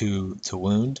 +2 to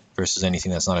wound versus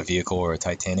anything that's not a vehicle or a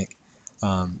Titanic.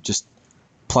 Just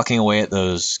plucking away at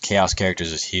those Chaos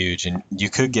characters is huge, and you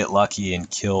could get lucky and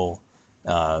kill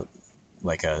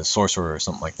like a Sorcerer or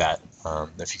something like that.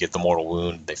 If you get the Mortal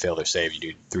Wound, they fail their save, you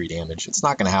do 3 damage. It's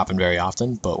not going to happen very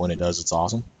often, but when it does, it's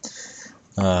awesome.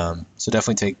 So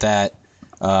definitely take that.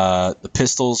 The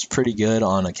pistol's pretty good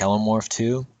on a Kellamorph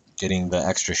too, getting the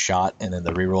extra shot and then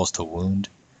the rerolls to wound.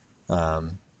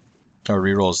 Or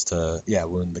rerolls to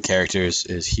wound the characters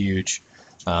is huge.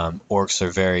 Orcs are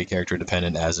very character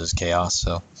dependent, as is Chaos,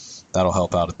 so that'll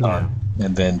help out a ton. Yeah.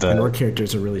 And then the Orc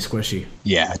characters are really squishy.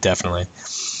 Yeah, definitely.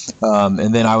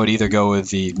 And then I would either go with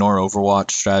the Ignore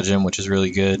Overwatch stratagem, which is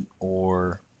really good,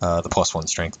 or the +1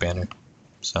 strength banner.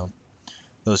 So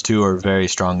those 2 are very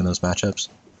strong in those matchups.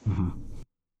 Mm-hmm.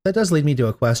 That does lead me to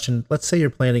a question. Let's say you're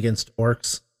playing against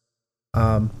orcs.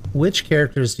 Which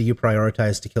characters do you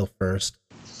prioritize to kill first?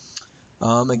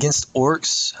 Against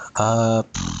orcs, I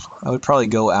would probably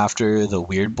go after the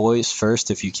weird boys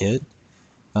first if you could.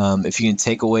 If you can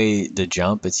take away the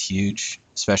jump, it's huge,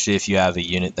 especially if you have a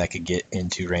unit that could get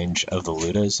into range of the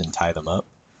Ludas and tie them up.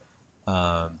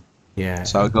 So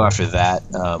I would go after that,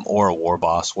 or a war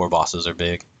boss. War bosses are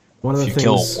big. If you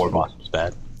kill a war boss, it's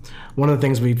bad. One of the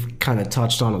things we've kind of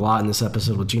touched on a lot in this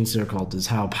episode with Gene Stealer Cult is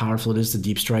how powerful it is to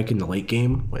deep strike in the late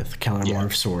game with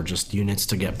Kellamorphs or just units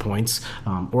to get points.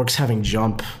 Orcs having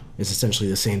jump is essentially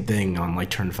the same thing on like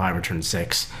turn 5 or turn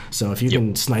 6. So if you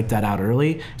can snipe that out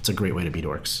early, it's a great way to beat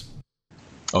orcs.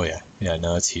 Oh yeah,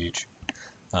 no, it's huge.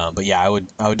 But yeah, I would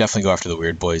definitely go after the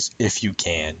weird boys if you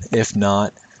can. If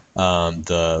not,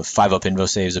 the 5-up invo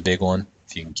save is a big one.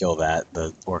 If you can kill that,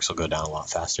 the orcs will go down a lot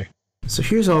faster. So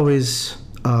here's always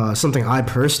something I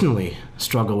personally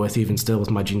struggle with, even still, with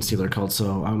my Gene Stealer Cult.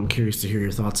 So I'm curious to hear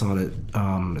your thoughts on it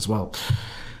as well.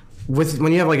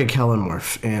 When you have like a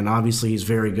Kellamorph, and obviously he's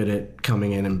very good at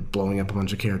coming in and blowing up a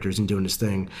bunch of characters and doing his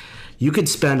thing, you could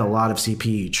spend a lot of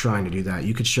CP trying to do that.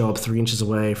 You could show up 3 inches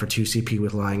away for 2 CP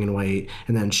with lying in wait,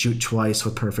 and then shoot twice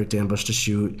with perfect ambush to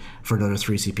shoot for another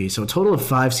 3 CP. So a total of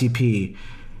 5 CP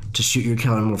to shoot your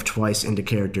Kellamorph twice into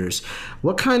characters.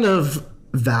 What kind of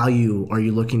value are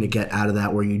you looking to get out of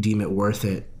that where you deem it worth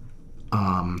it,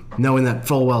 knowing that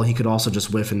full well he could also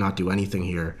just whiff and not do anything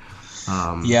here?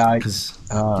 And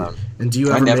do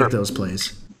you ever make those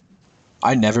plays?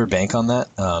 I never bank on that.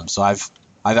 So I've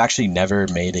actually never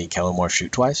made a Kellamorph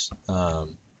shoot twice.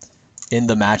 In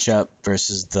the matchup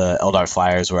versus the Eldar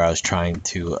Flyers, where I was trying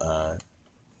to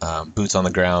boots on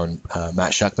the ground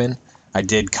Matt Shuckman, I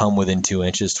did come within 2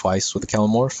 inches twice with a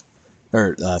Kellamorph,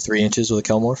 or 3 inches with a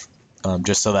Kellamorph,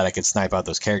 just so that I could snipe out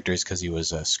those characters because he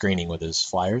was screening with his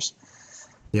Flyers.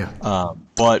 Yeah.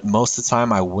 But most of the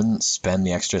time, I wouldn't spend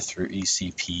the extra 3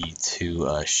 CP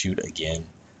to shoot again,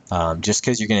 just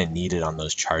because you're going to need it on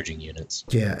those charging units.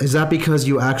 Yeah. Is that because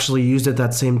you actually used it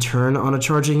that same turn on a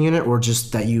charging unit, or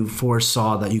just that you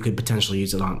foresaw that you could potentially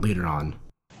use it on later on?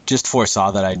 Just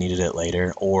foresaw that I needed it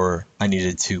later, or I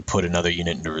needed to put another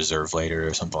unit into reserve later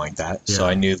or something like that. Yeah. So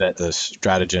I knew that the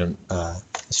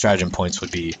stratagem points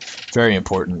would be very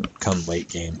important come late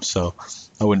game. So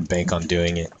I wouldn't bank on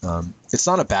doing it. It's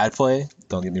not a bad play,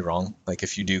 don't get me wrong. Like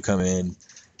if you do come in,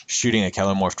 shooting a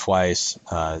Kellamorph twice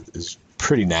is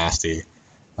pretty nasty.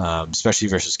 especially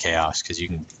versus Chaos, because you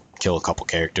can kill a couple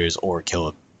characters or kill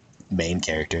a main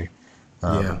character.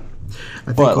 Yeah.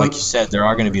 But like you said, there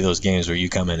are going to be those games where you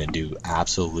come in and do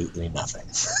absolutely nothing.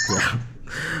 Yeah.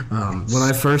 When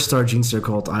I first started Genestealer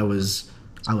Cult, I was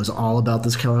all about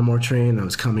this Kellamore train. I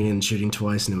was coming in shooting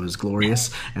twice, and it was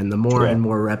glorious. And the more and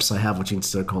more reps I have with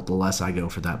Genestealer Cult, the less I go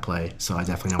for that play. So I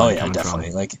definitely know where you're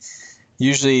coming from. Like,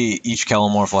 usually each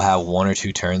Kellamorph will have 1 or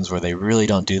 2 turns where they really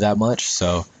don't do that much.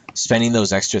 So spending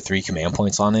those extra 3 command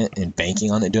points on it and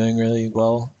banking on it doing really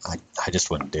well, I just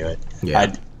wouldn't do it.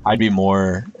 Yeah. I'd be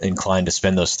more inclined to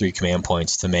spend those 3 command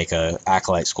points to make a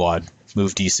Acolyte squad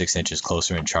move D6 inches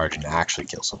closer and charge and actually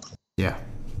kill something. Yeah.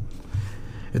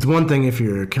 It's one thing if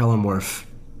your Kellamorph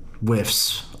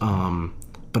whiffs,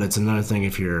 but it's another thing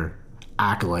if your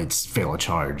Acolytes fail a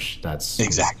charge. That's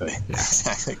exactly,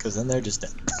 because then they're just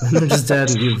dead. Then they're just dead,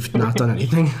 and you've not done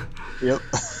anything. Yep.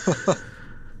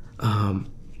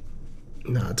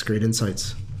 No, it's great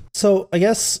insights. So I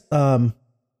guess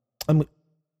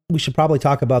we should probably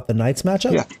talk about the Knights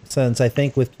matchup, since I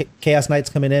think with Chaos Knights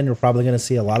coming in, we're probably going to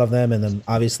see a lot of them, and then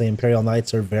obviously Imperial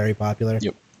Knights are very popular.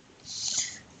 Yep.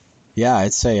 Yeah,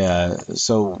 I'd say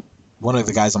so. One of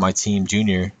the guys on my team,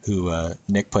 Junior, who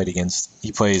Nick played against,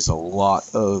 he plays a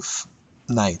lot of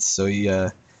Knights. So he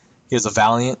has a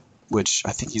Valiant, which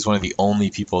I think he's one of the only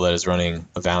people that is running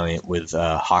a Valiant with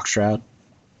Hawkshroud.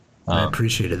 I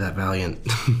appreciated that Valiant.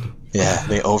 Yeah,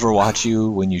 they overwatch you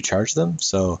when you charge them.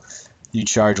 So you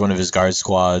charge one of his guard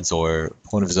squads or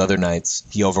one of his other knights,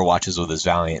 he overwatches with his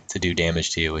Valiant to do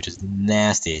damage to you, which is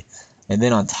nasty. And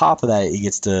then on top of that, he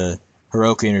gets to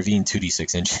heroically intervene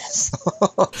 2d6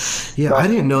 inches. Yeah, I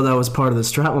didn't know that was part of the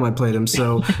strat when I played him.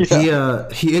 So he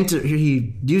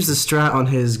used the strat on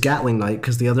his Gatling Knight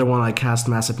because the other one I cast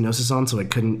Mass Hypnosis on, so I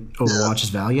couldn't overwatch his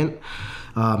Valiant.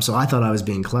 So I thought I was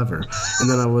being clever, and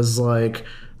then I was like,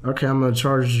 okay, I'm going to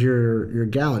charge your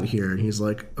Gallant here. And he's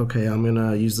like, okay, I'm going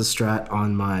to use the strat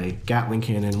on my Gatling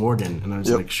Cannon Warden. And I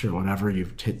was like, sure, whatever.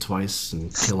 You've hit twice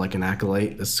and kill like an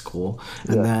Acolyte. That's cool.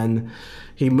 And then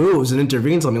he moves and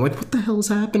intervenes on me. Like, what the hell is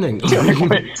happening?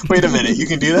 Wait a minute. You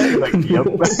can do that? You're like, yep.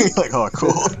 Like, oh,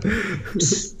 cool.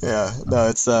 Yeah. No,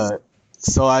 it's...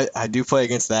 So I do play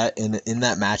against that. And in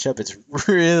that matchup, it's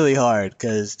really hard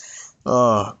because...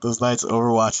 Oh, those knights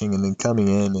overwatching and then coming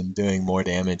in and doing more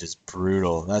damage is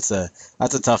brutal. That's a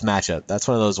tough matchup. That's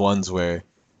one of those ones where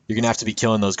you're gonna have to be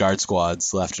killing those guard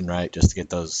squads left and right just to get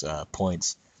those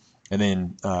points. And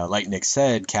then, like Nick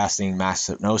said, casting Mass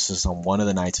Hypnosis on one of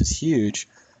the knights is huge,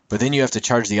 but then you have to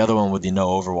charge the other one with the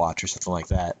no Overwatch or something like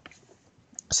that,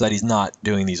 so that he's not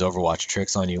doing these Overwatch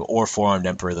tricks on you, or Four-Armed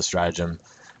Emperor the stratagem,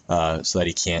 so that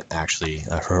he can't actually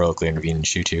heroically intervene and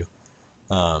shoot you.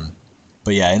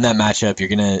 But yeah, in that matchup, you're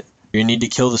gonna need to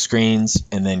kill the screens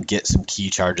and then get some key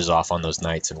charges off on those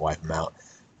knights and wipe them out.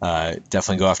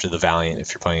 Definitely go after the Valiant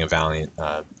if you're playing a Valiant.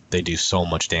 They do so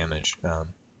much damage.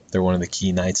 They're one of the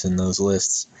key knights in those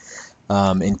lists.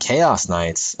 In Chaos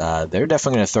Knights, they're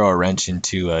definitely going to throw a wrench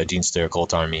into Genestealer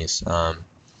Cult armies.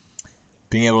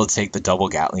 Being able to take the double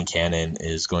Gatling Cannon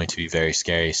is going to be very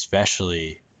scary,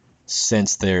 especially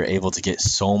since they're able to get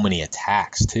so many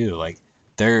attacks too. Like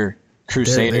they're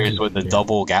Crusaders with the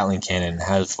double Gatling Cannon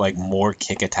have like more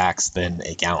kick attacks than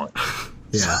a Gallant.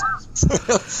 Yeah.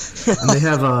 And they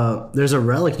have there's a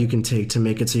relic you can take to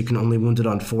make it so you can only wound it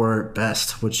on 4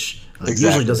 best, which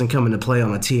usually doesn't come into play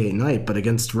on a T8 Knight, but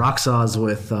against Roxas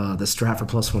with the strat for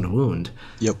 +1 to wound.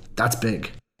 Yep. That's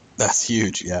big. That's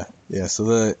huge, yeah. Yeah, so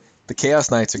the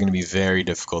Chaos Knights are going to be very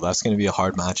difficult. That's going to be a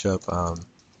hard matchup.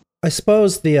 I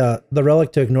suppose the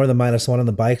relic to ignore the -1 on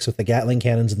the bikes with the Gatling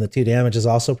cannons and the 2 damage is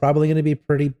also probably going to be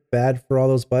pretty bad for all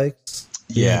those bikes.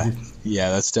 Yeah,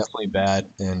 that's definitely bad.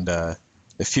 And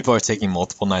if people are taking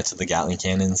multiple knights with the Gatling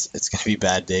cannons, it's going to be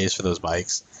bad days for those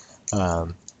bikes.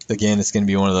 Again, it's going to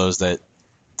be one of those that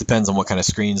depends on what kind of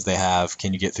screens they have.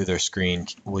 Can you get through their screen?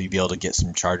 Will you be able to get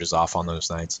some charges off on those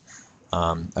knights?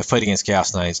 I've played against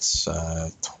Chaos Knights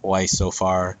twice so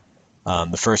far.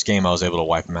 The first game I was able to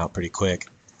wipe them out pretty quick.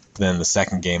 Then the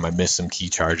second game, I missed some key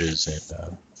charges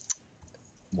and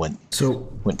went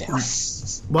down.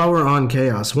 While we're on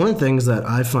Chaos, one of the things that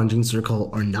I find Genestealer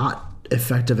Cult are not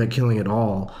effective at killing at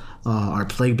all are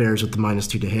Plague Bearers with the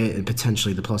 -2 to hit and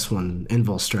potentially the +1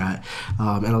 invul strat.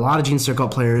 And a lot of Genestealer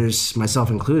Cult players, myself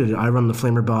included, I run the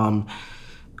Flamer Bomb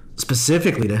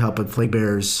specifically to help with Plague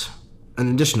Bearers, in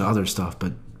addition to other stuff,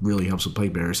 but really helps with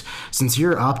Plague Bearers. Since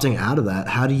you're opting out of that,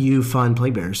 how do you find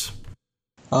Plague Bearers?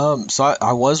 So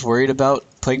I was worried about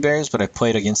Plague Bearers, but I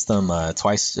played against them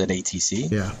twice at ATC.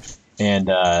 Yeah. And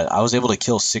I was able to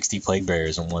kill 60 Plague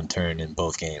Bearers in one turn in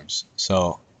both games.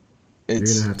 So You're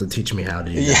gonna have to teach me how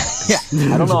to do Yeah, that.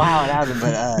 yeah. I don't know how it happened,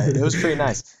 but it was pretty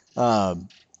nice.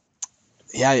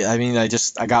 Yeah, I mean, I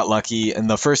got lucky. In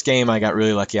the first game, I got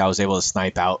really lucky. I was able to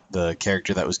snipe out the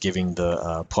character that was giving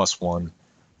the +1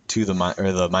 to the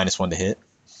 -1 to hit.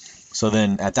 So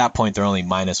then at that point, they're only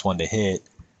 -1 to hit,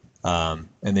 and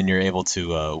then you're able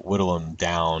to whittle them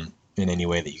down in any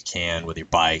way that you can with your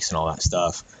bikes and all that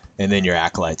stuff. And then your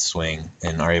acolytes swing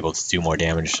and are able to do more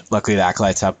damage. Luckily, the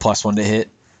acolytes have +1 to hit,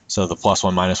 so the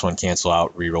 +1 -1 cancel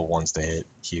out, reroll ones to hit.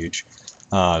 Huge.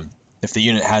 If the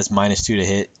unit has -2 to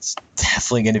hit, it's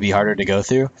definitely going to be harder to go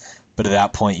through. But at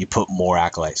that point, you put more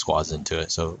acolyte squads into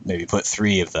it. So maybe put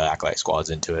 3 of the acolyte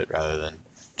squads into it rather than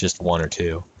just 1 or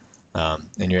 2.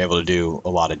 And you're able to do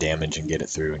a lot of damage and get it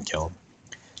through and kill them.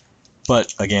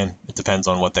 But again, it depends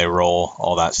on what they roll,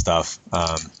 all that stuff.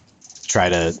 Try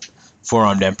to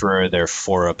 4-armed Emperor, their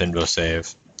 4-up invo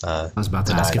save. I was about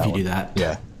to ask if you do that.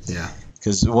 Yeah. Yeah.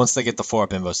 Because once they get the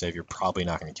 4-up invo save, you're probably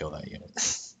not going to kill that unit.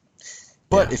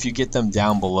 But if you get them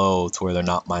down below to where they're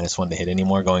not -1 to hit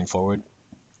anymore going forward,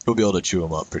 you'll be able to chew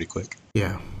them up pretty quick.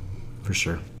 Yeah, for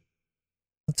sure.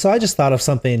 So I just thought of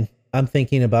something. I'm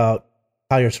thinking about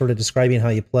how you're sort of describing how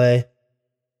you play.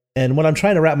 And what I'm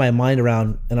trying to wrap my mind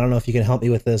around, and I don't know if you can help me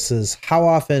with this, is how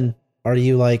often are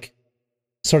you like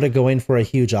sort of going for a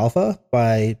huge alpha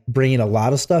by bringing a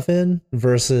lot of stuff in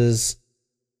versus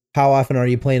how often are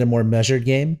you playing a more measured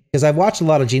game? Because I've watched a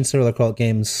lot of Genestealer Occult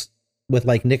games with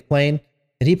like Nick playing,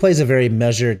 and he plays a very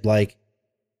measured, like,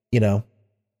 you know,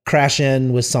 crash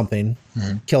in with something,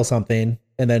 kill something,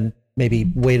 and then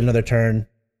maybe wait another turn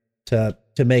to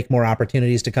make more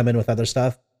opportunities to come in with other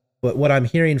stuff. But what I'm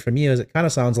hearing from you is it kind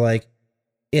of sounds like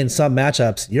in some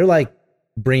matchups, you're like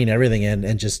bringing everything in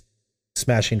and just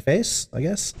smashing face, I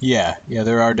guess. Yeah,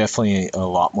 there are definitely a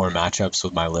lot more matchups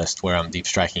with my list where I'm deep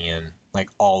striking in like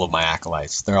all of my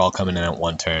acolytes. They're all coming in at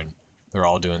one turn. They're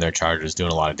all doing their charges,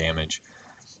 doing a lot of damage.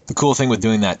 The cool thing with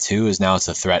doing that too is now it's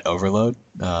a threat overload.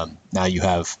 Now you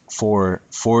have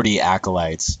 40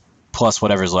 acolytes plus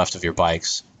whatever's left of your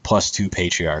bikes plus 2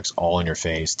 patriarchs all in your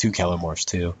face, 2 Kellermorphs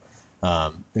too.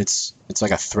 It's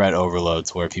like a threat overload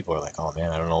to where people are like, oh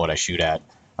man, I don't know what I shoot at.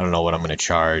 I don't know what I'm going to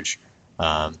charge.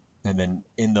 And then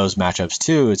in those matchups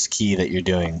too, it's key that you're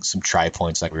doing some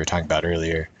tri-points like we were talking about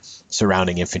earlier.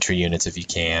 Surrounding infantry units if you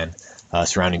can.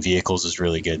 Surrounding vehicles is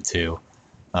really good too.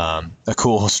 A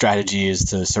cool strategy is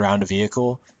to surround a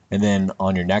vehicle and then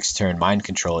on your next turn mind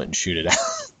control it and shoot it out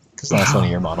because that's one of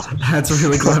your models. That's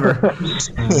really clever.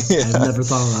 I've never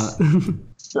thought of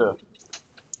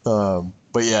that.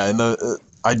 But yeah, and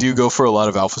I do go for a lot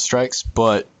of alpha strikes,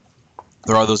 but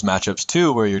there are those matchups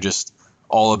too where you're just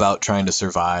all about trying to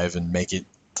survive and make it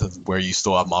to where you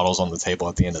still have models on the table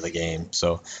at the end of the game.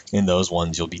 So in those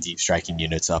ones, you'll be deep striking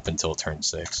units up until turn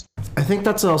 6. I think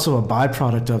that's also a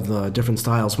byproduct of the different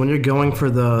styles. When you're going for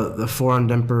the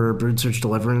 4-armed Emperor Broodsearch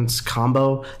Deliverance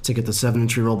combo to get the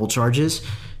 7-inch rerollable charges,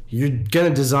 you're going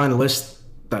to design a list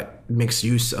that makes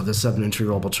use of the 7-inch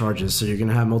rerollable charges. So you're going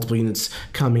to have multiple units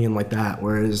coming in like that,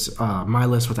 whereas my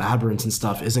list with aberrants and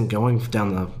stuff isn't going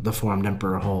down the 4-armed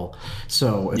Emperor hole.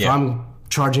 So if I'm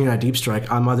charging at deep strike,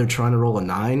 I'm either trying to roll a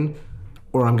 9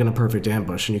 or I'm going to perfect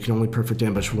ambush, and you can only perfect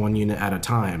ambush 1 unit at a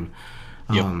time.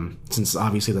 Since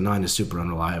obviously the 9 is super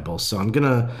unreliable. So I'm going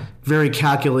to very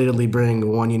calculatedly bring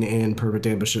 1 unit in, perfect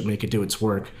ambush it, make it do its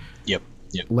work.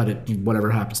 Let it, whatever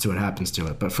happens to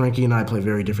it. But Frankie and I play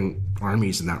very different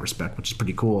armies in that respect, which is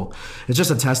pretty cool. It's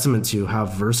just a testament to how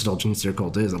versatile Genestealer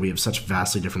Cult is, that we have such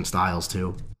vastly different styles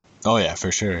too. Oh yeah,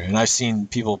 for sure. And I've seen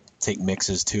people take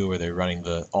mixes too, where they're running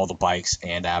all the bikes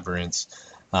and aberrants.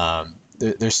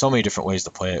 There's so many different ways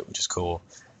to play it, which is cool.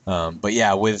 But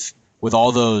yeah, with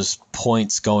all those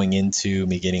points going into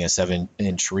me getting a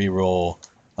 7-inch reroll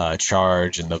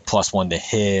charge and the +1 to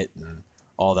hit and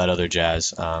all that other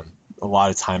jazz, a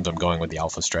lot of times I'm going with the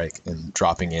alpha strike and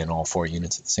dropping in all 4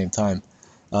 units at the same time.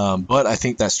 But I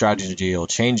think that strategy will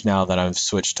change now that I've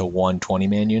switched to 1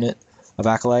 20-man unit of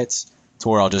acolytes, to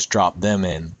where I'll just drop them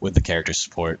in with the character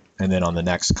support, and then on the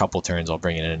next couple turns I'll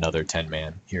bring in another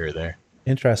 10-man here or there.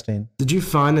 Interesting. Did you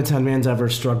find the 10-mans ever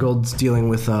struggled dealing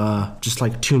with just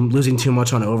like losing too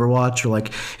much on Overwatch, or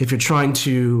like if you're trying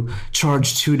to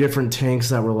charge 2 different tanks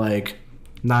that were like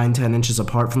 9-10 inches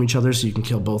apart from each other so you can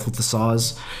kill both with the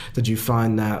saws? Did you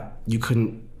find that you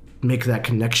couldn't make that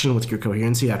connection with your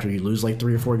coherency after you lose like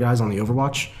 3 or 4 guys on the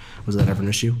Overwatch? Was that ever an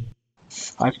issue?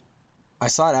 I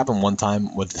saw it happen one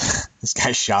time with this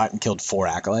guy shot and killed 4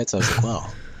 acolytes. I was like,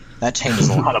 well, that changes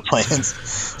a lot of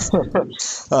plans.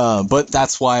 But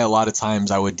that's why a lot of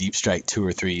times I would deep strike 2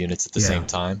 or 3 units at the same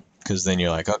time, because then you're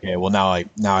like, okay, well now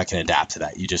I can adapt to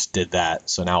that. You just did that,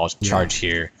 so now I'll charge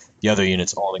here, the other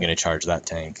unit's only going to charge that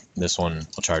tank. This one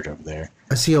will charge over there.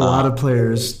 I see a lot of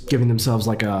players giving themselves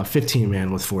like a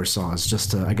 15-man with 4 saws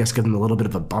just to, I guess, give them a little bit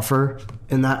of a buffer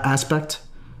in that aspect.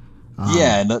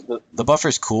 Yeah, and the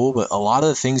buffer's cool, but a lot of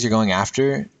the things you're going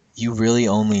after, you really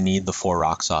only need the 4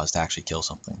 rock saws to actually kill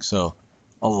something. So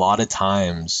a lot of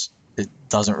times it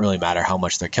doesn't really matter how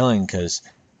much they're killing, because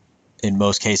in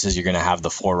most cases you're going to have the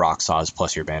 4 rock saws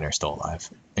plus your banner still alive.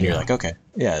 And you're like, okay,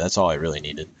 yeah, that's all I really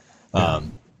needed.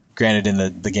 Granted,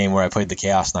 in the game where I played the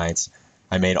Chaos Knights,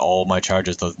 I made all my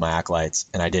charges with my Acolytes,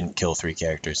 and I didn't kill 3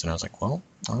 characters. And I was like, well,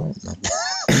 I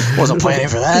wasn't planning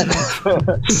for that.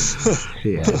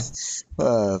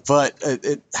 But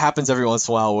it happens every once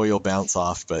in a while where you'll bounce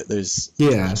off. But there's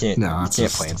you can't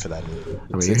plan for that. I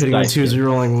mean, you're hitting on 2s, you're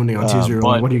rolling, wounding on 2s, you're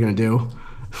rolling. What are you going to do?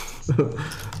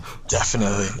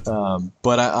 Definitely.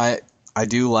 But I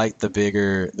do like the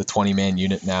 20-man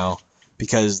unit now,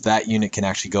 because that unit can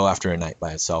actually go after a knight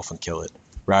by itself and kill it,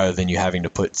 rather than you having to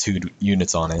put 2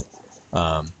 units on it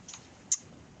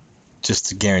just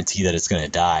to guarantee that it's going to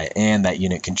die. And that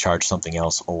unit can charge something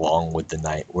else along with the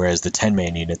knight, whereas the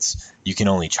 10-man units, you can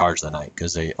only charge the knight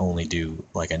because they only do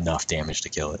like enough damage to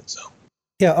kill it. So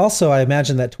yeah, also I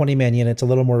imagine that 20-man unit's a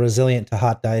little more resilient to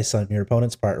hot dice on your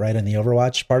opponent's part, right, in the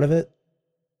Overwatch part of it.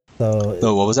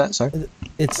 So what was that? Sorry?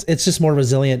 It's just more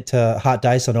resilient to hot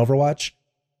dice on Overwatch.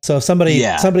 So if somebody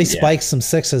spikes some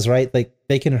 6s, right, like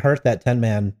they can hurt that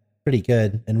 10-man pretty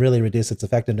good and really reduce its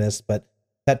effectiveness. But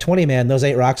that 20-man, those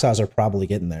 8 rock saws are probably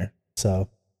getting there. So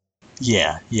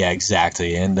yeah,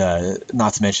 exactly. And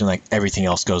not to mention, like, everything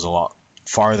else goes a lot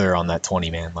farther on that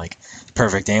 20-man. Like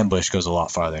Perfect Ambush goes a lot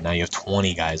farther. Now you have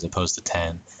 20 guys opposed to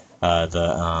 10.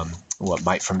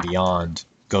 Might from Beyond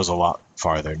goes a lot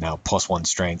farther now, +1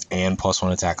 strength and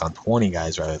 +1 attack on 20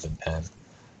 guys rather than 10.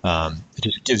 It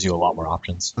just gives you a lot more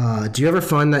options. Do you ever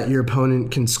find that your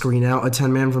opponent can screen out a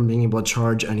 10-man from being able to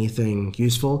charge anything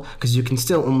useful? Because you can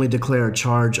still only declare a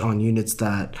charge on units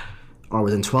that are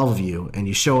within 12 of you, and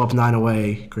you show up 9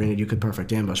 away. Granted, you could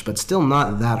Perfect Ambush, but still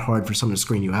not that hard for someone to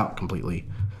screen you out completely.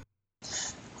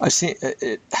 I've seen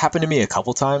it happen to me a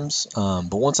couple times,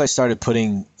 but once I started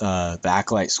putting the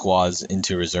Acolyte squads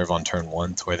into reserve on turn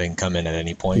 1 to where they can come in at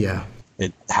any point,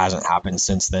 it hasn't happened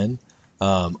since then.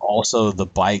 Also, the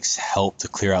bikes help to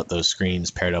clear out those screens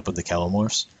paired up with the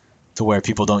Kelomorphs, to where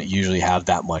people don't usually have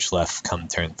that much left come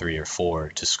turn 3 or 4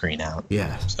 to screen out.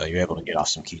 Yeah. So you're able to get off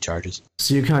some key charges.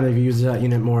 So you kind of use that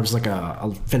unit more as like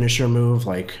a finisher move,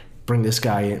 like bring this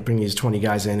guy in, bring these 20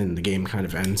 guys in, and the game kind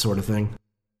of ends sort of thing?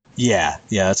 Yeah,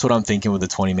 that's what I'm thinking with the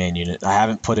 20-man unit. I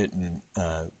haven't put it in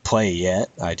play yet.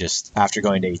 I just, after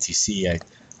going to ATC, I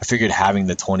figured having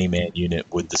the 20-man unit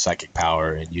with the psychic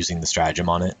power and using the stratagem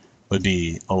on it would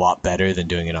be a lot better than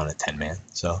doing it on a 10-man.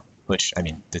 So, which, I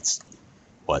mean, it's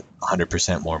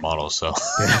 100% more models. So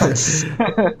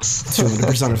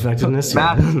 200% effectiveness.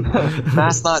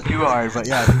 Math's not too hard, but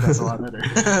yeah, I think that's a lot better.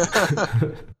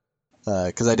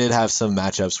 Because I did have some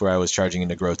matchups where I was charging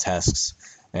into grotesques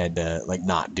and like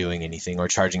not doing anything, or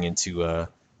charging into a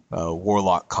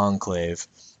Warlock Conclave.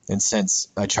 And since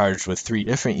I charged with 3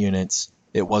 different units,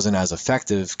 it wasn't as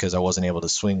effective because I wasn't able to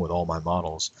swing with all my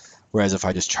models. Whereas if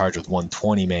I just charge with 1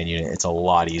 20-man unit, it's a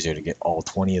lot easier to get all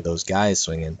 20 of those guys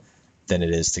swinging than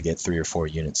it is to get 3 or 4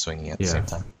 units swinging at the same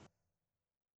time.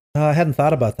 I hadn't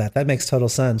thought about that. That makes total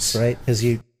sense, right? Because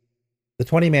the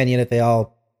 20-man unit, they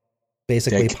all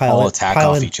basically all attack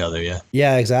off each other.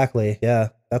 Yeah, exactly. Yeah,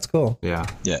 that's cool. Yeah.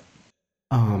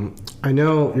 I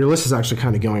know your list is actually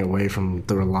kind of going away from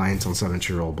the reliance on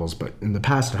 7-tree rollables, but in the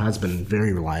past it has been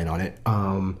very reliant on it.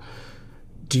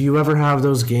 Do you ever have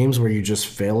those games where you just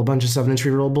fail a bunch of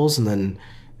 7-tree rollables, and then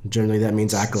generally that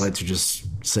means Acolytes are just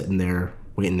sitting there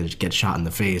waiting to get shot in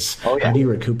the face? Oh, yeah. How do you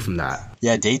recoup from that?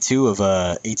 Yeah, day 2 of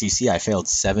ATC, I failed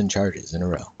 7 charges in a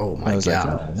row. Oh my God. Like,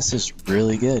 oh, this is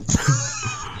really good.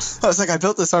 I was like, I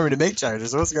built this army to make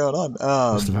charges. What's going on?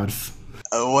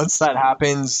 Once that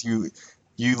happens, you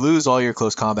lose all your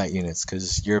close combat units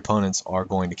because your opponents are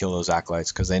going to kill those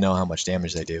Acolytes because they know how much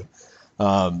damage they do.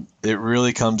 It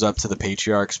really comes up to the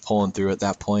Patriarchs pulling through at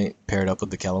that point, paired up with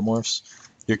the Kelomorphs.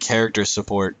 Your character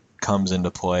support comes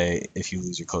into play if you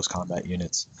lose your close combat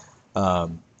units.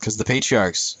 Because the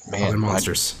Patriarchs, man, they're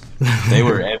monsters. They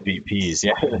were MVPs.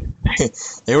 Yeah,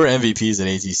 they were MVPs at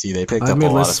ATC. They picked up a lot of slack. I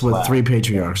made lists with 3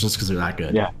 Patriarchs just because they're that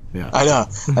good. Yeah. I know.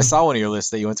 I saw one of your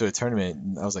lists that you went to a tournament,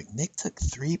 and I was like, Nick took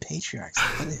 3 Patriarchs.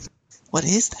 What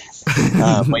is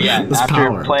that? But yeah,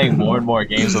 after playing more and more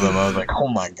games with them, I was like, oh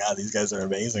my God, these guys are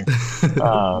amazing.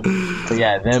 But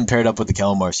yeah, then paired up with the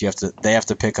Kelomorphs, they have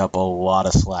to pick up a lot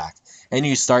of slack, and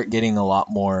you start getting a lot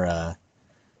more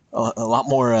a lot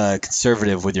more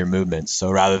conservative with your movements. So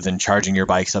rather than charging your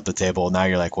bikes up the table, now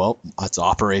you're like, well, it's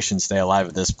Operation Stay Alive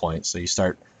at this point. So you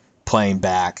start playing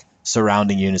back,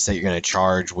 surrounding units that you're going to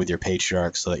charge with your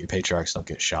Patriarchs so that your Patriarchs don't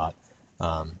get shot.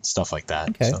 Stuff like that.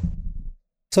 Okay.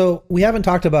 So we haven't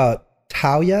talked about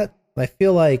Tau yet. I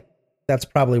feel like that's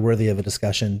probably worthy of a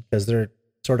discussion because they're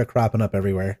sort of cropping up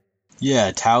everywhere.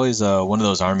 Yeah, Tau is one of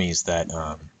those armies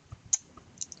that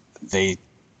they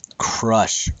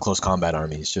crush close combat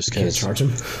armies just because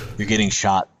you're getting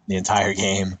shot the entire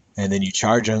game, and then you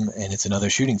charge them, and it's another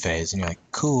shooting phase, and you're like,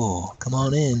 cool, come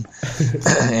on in.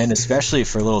 And especially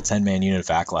for little 10-man unit of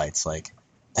Acolytes, like,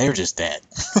 they're just dead.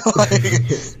 Like,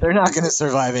 they're not going to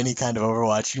survive any kind of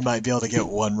Overwatch. You might be able to get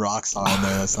one Roxxon on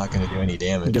there that's not going to do any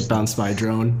damage. Get bounced by a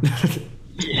drone.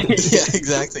 Yeah,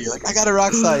 exactly. You're like, I got a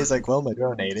Roxxon. He's like, well, my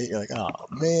drone ate it. You're like, oh,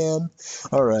 man.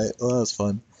 All right. Well, that was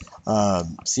fun.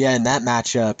 So, yeah, in that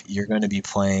matchup, you're going to be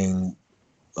playing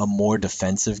a more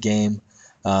defensive game.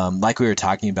 Like we were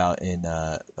talking about in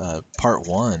part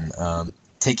 1,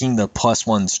 taking the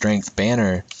 +1 strength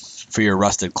banner for your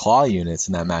Rusted Claw units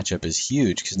in that matchup is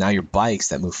huge because now your bikes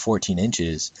that move 14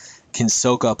 inches can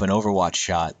soak up an Overwatch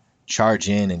shot, charge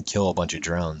in, and kill a bunch of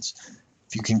drones.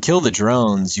 If you can kill the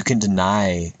drones, you can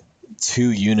deny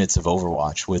 2 units of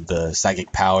Overwatch with the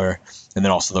Psychic Power and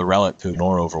then also the Relic to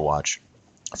ignore Overwatch.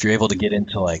 If you're able to get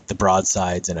into like the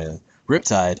broadsides and a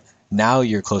Riptide, now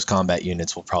your close combat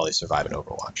units will probably survive an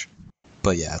Overwatch.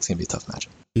 But yeah, it's going to be a tough matchup.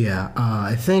 Yeah,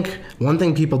 I think one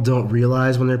thing people don't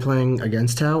realize when they're playing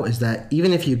against Tau is that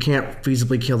even if you can't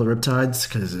feasibly kill the Riptides,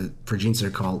 because for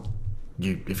Genestealer Cult,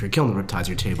 if you're killing the Riptides,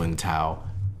 you're tabling the Tau,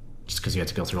 just because you have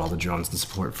to go through all the drones and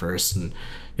support first, and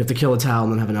you have to kill the Tau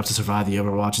and then have enough to survive the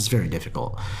Overwatch. It's very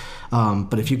difficult.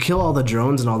 But if you kill all the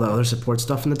drones and all the other support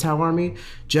stuff in the Tau army,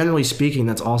 generally speaking,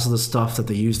 that's also the stuff that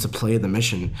they use to play the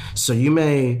mission. So you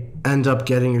may end up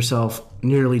getting yourself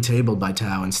nearly tabled by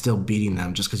Tau and still beating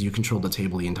them just because you controlled the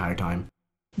table the entire time.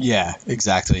 Yeah,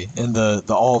 exactly. And the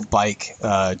all-bike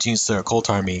Genestealer Cult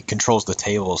army controls the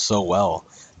table so well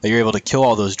that you're able to kill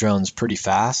all those drones pretty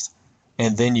fast,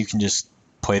 and then you can just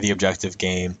play the objective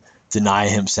game, deny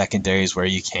him secondaries where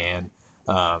you can.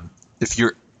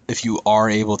 If you are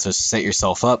able to set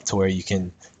yourself up to where you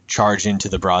can charge into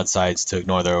the broadsides to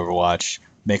ignore their Overwatch,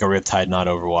 make a Riptide not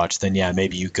Overwatch, then yeah,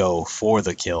 maybe you go for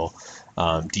the kill,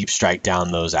 deep strike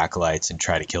down those Acolytes and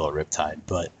try to kill a Riptide.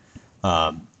 But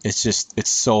it's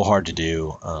so hard to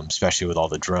do, especially with all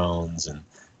the drones and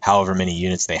however many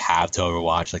units they have to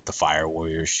Overwatch. Like the Fire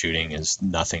Warriors shooting is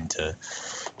nothing to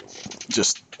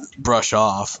just brush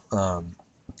off.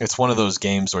 It's one of those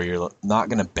games where you're not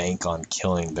going to bank on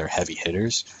killing their heavy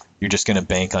hitters. You're just going to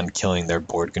bank on killing their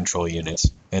board control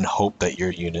units and hope that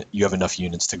you have enough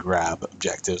units to grab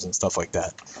objectives and stuff like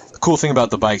that. The cool thing about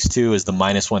the bikes too is the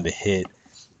 -1 to hit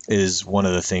is one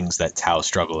of the things that Tau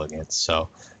struggle against. So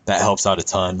that helps out a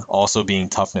ton. Also, being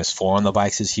toughness 4 on the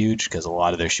bikes is huge because a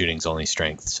lot of their shooting's only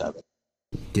strength 7.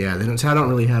 Yeah, Tau don't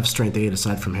really have strength 8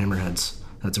 aside from hammerheads.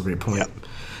 That's a great point. Yep.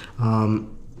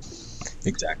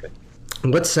 Exactly.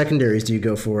 What secondaries do you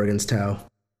go for against Tau?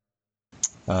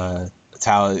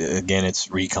 Tau, again,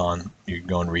 it's recon. You're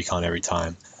going recon every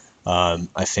time.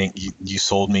 I think you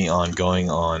sold me on going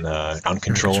on ground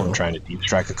control and trying to deep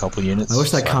strike a couple units. I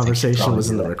wish that conversation was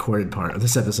in the recorded part of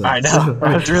this episode. I know.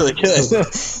 That was really good. I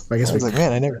was like,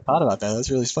 man, I never thought about that.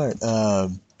 That's really smart. But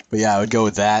yeah, I would go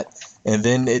with that. And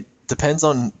then it depends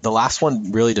on, the last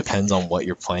one really depends on what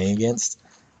you're playing against.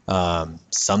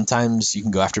 Sometimes you can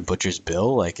go after Butcher's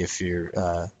Bill. Like if you're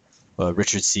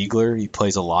Richard Siegler, he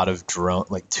plays a lot of drone,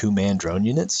 like 2-man drone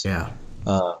units. Yeah.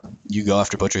 You go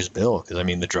after Butcher's Bill because I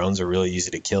mean the drones are really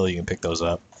easy to kill. You can pick those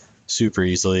up super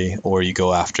easily, or you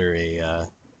go after you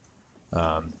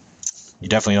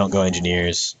definitely don't go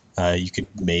Engineers. You could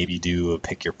maybe do a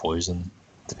Pick Your Poison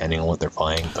depending on what they're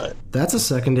playing, but that's a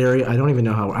secondary. I don't even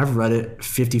know how. I've read it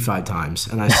 55 times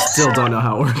and I still don't know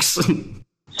how it works.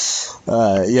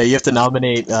 Yeah, you have to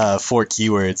nominate 4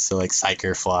 keywords, so like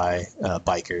Psyker, Fly,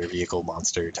 Biker, Vehicle,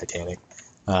 Monster, Titanic,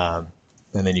 and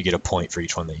then you get a point for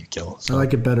each one that you kill. So, I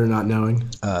like it better not knowing.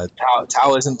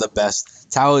 Tau isn't the best.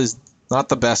 Tau is not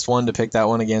the best one to pick that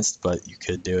one against, but you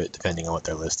could do it depending on what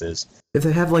their list is. If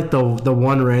they have like the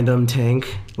one random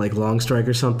tank, like Long Strike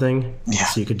or something, yeah,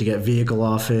 so you could get Vehicle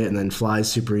off it and then Fly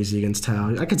super easy against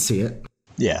Tau, I could see it.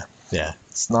 Yeah,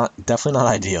 it's definitely not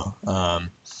ideal.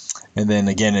 And then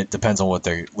again, it depends on what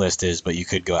their list is, but you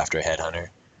could go after a Headhunter.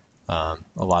 A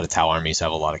lot of Tau armies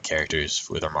have a lot of characters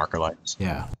with their marker lights.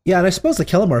 Yeah, and I suppose the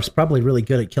Kellamorph's probably really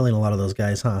good at killing a lot of those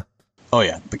guys, huh? Oh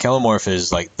yeah, the Kellamorph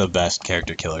is like the best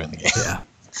character killer in the game. Yeah.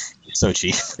 so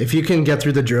cheap. If you can get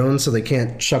through the drones so they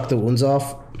can't chuck the wounds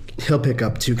off, he'll pick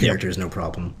up 2 characters, no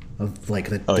problem. Of like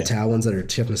the Tau ones that are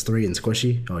toughness 3 and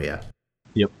squishy. Oh yeah.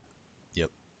 Yep.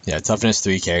 Yeah, toughness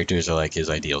 3 characters are like his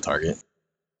ideal target.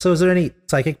 So is there any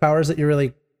psychic powers that you're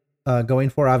really going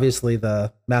for? Obviously,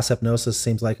 the Mass Hypnosis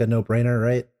seems like a no-brainer,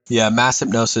 right? Yeah, Mass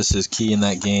Hypnosis is key in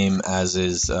that game, as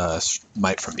is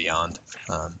Might from Beyond.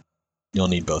 You'll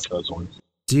need both those ones.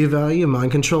 Do you value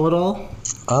mind control at all?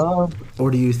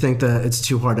 Or do you think that it's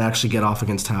too hard to actually get off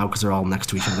against Tau because they're all next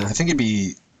to each other? I think it'd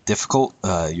be difficult.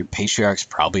 Your Patriarchs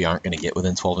probably aren't going to get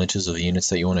within 12 inches of the units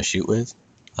that you want to shoot with.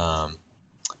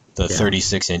 The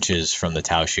 36 inches from the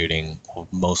Tau shooting will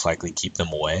most likely keep them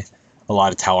away. A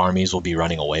lot of Tau armies will be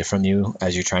running away from you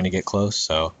as you're trying to get close,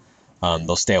 so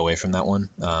they'll stay away from that one.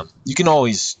 You can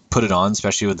always put it on,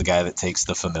 especially with the guy that takes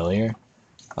the Familiar.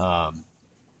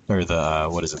 Or the,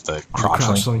 the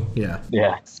Crotchling?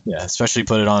 Yeah, especially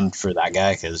put it on for that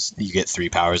guy, because you get 3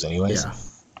 powers anyways.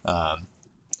 Yeah.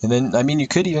 And then, I mean, you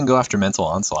could even go after Mental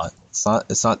Onslaught.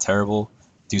 It's not terrible.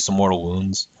 Do some Mortal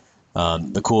Wounds.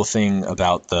 The cool thing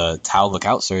about the Tau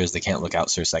Lookout Sir is they can't look out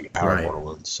Sir second power Mortal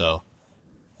Wounds. So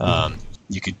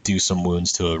you could do some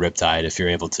wounds to a Riptide if you're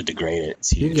able to degrade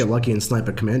it. You can get lucky and snipe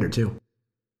a commander too.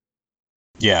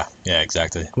 Yeah,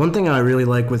 exactly. One thing I really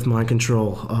like with mind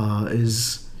control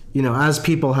is, as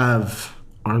people have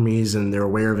armies and they're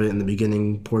aware of it in the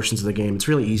beginning portions of the game, it's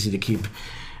really easy to keep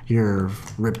your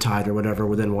Riptide or whatever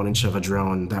within 1 inch of a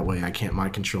drone. That way I can't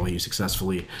mind control you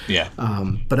successfully. Yeah.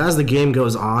 But as the game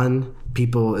goes on,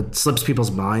 it slips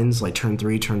people's minds, like turn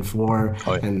 3, turn 4,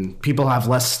 and people have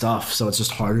less stuff, so it's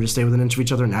just harder to stay within an inch of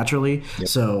each other naturally. Yep.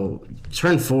 So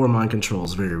turn 4 mind control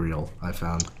is very real, I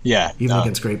found. Yeah. Even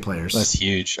against great players. That's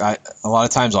huge. A lot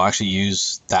of times I'll actually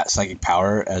use that psychic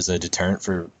power as a deterrent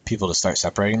for people to start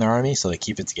separating their army so they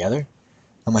keep it together.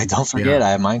 I'm like, don't forget, I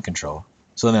have mind control.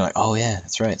 So then they're like, oh yeah,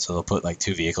 that's right. So they'll put like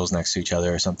 2 vehicles next to each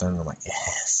other or something. And I'm like,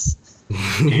 yes,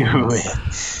 do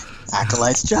it.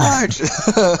 Acolytes charge.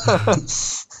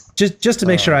 just to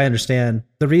make sure I understand,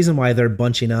 the reason why they're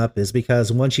bunching up is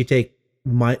because once you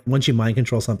mind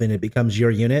control something, it becomes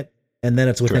your unit, and then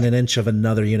it's within an inch of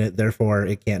another unit. Therefore,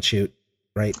 it can't shoot,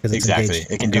 right? Because exactly,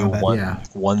 it can do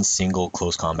one single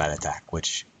close combat attack,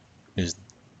 which is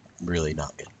really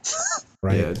not good.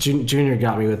 Right. Yeah, Junior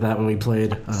got me with that when we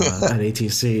played at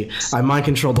ATC. I mind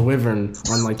controlled the Wyvern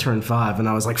on like turn 5, and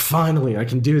I was like, finally, I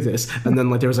can do this. And then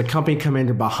there was a company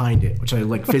commander behind it, which I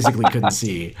physically couldn't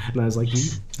see. And I was like, you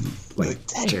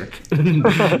jerk.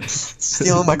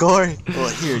 Stealing my glory. Well,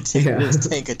 here, take this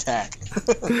tank attack.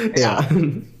 Yeah.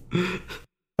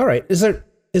 All right. Is there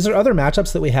other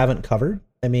matchups that we haven't covered?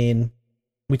 I mean,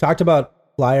 we talked about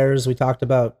Flyers, we talked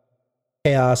about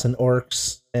Chaos and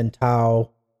Orcs and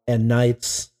Tau and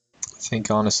Knights. I think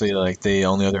honestly, the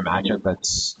only other matchup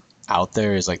that's out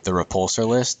there is the Repulsor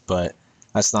list, but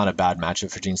that's not a bad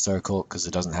matchup for Gene-Star Cult because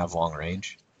it doesn't have long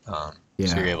range. So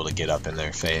you're able to get up in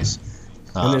their face.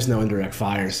 And there's no indirect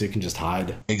fire, so you can just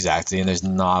hide. Exactly, and there's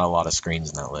not a lot of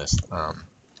screens in that list.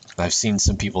 I've seen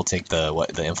some people take the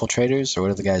Infiltrators, or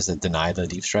what are the guys that deny the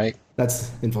Deep Strike? That's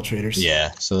Infiltrators.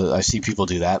 Yeah, so I see people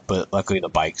do that, but luckily the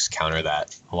bikes counter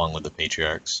that along with the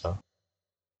Patriarchs. So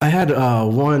I had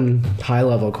one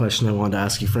high-level question I wanted to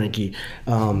ask you, Frankie.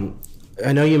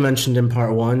 I know you mentioned in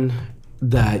part 1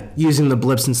 that using the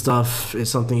blips and stuff is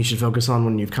something you should focus on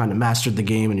when you've kind of mastered the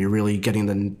game and you're really getting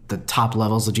the top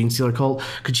levels of Genestealer Cult.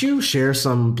 Could you share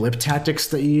some blip tactics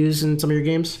that you use in some of your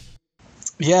games?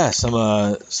 Yeah,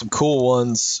 some cool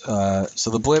ones.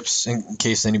 So the blips, in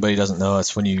case anybody doesn't know,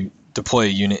 that's when you deploy a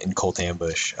unit in Cult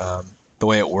Ambush. The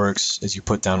way it works is you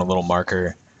put down a little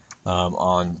marker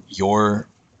on your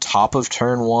top of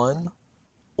turn 1,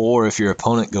 or if your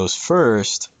opponent goes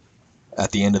first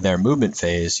at the end of their movement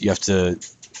phase, you have to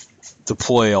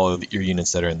deploy all of your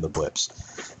units that are in the blips.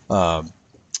 Now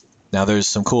there's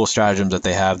some cool stratagems that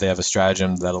they have. They have a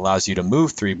stratagem that allows you to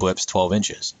move 3 blips 12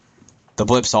 inches. The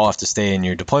blips all have to stay in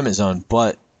your deployment zone,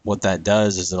 but what that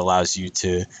does is it allows you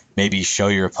to maybe show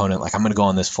your opponent, I'm going to go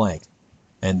on this flank.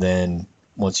 And then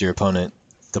once your opponent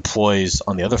deploys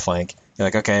on the other flank, you're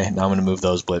like, okay, now I'm going to move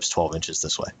those blips 12 inches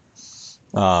this way,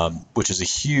 which is a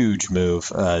huge move.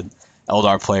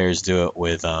 Eldar players do it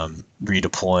with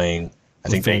redeploying. I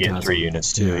think they get 3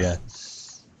 units too, yeah.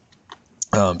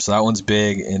 So that one's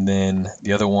big. And then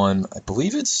the other one, I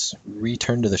believe it's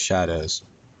Return to the Shadows.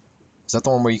 Is that the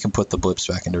one where you can put the blips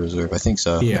back into reserve? I think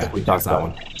so. Yeah, we talked that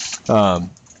one.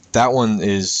 That one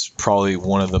is probably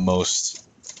one of the most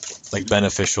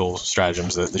beneficial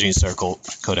stratagems that the Gene-Star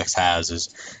Codex has.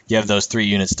 Is you have those 3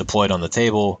 units deployed on the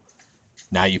table.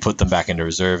 Now you put them back into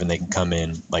reserve, and they can come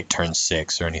in turn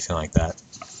 6 or anything like that.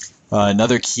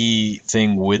 Another key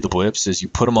thing with the blips is you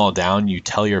put them all down, you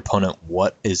tell your opponent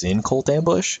what is in Cult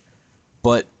Ambush,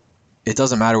 but it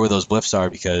doesn't matter where those blips are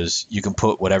because you can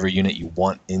put whatever unit you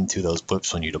want into those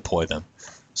blips when you deploy them.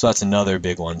 So that's another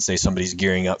big one. Say somebody's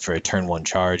gearing up for a turn 1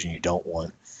 charge and you don't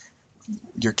want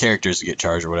your characters to get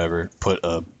charged or whatever, put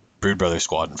a Brood Brother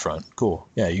squad in front. Cool.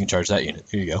 Yeah, you can charge that unit.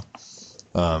 Here you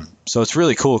go. So it's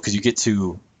really cool because you get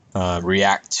to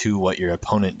react to what your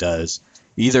opponent does,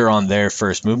 either on their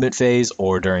first movement phase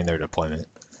or during their deployment.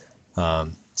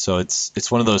 So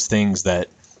it's one of those things that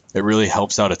it really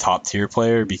helps out a top tier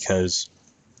player because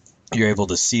you're able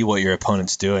to see what your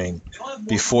opponent's doing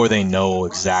before they know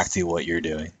exactly what you're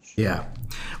doing. Yeah.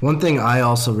 One thing I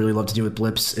also really love to do with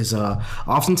blips is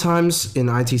oftentimes in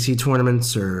ITC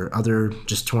tournaments or other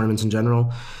just tournaments in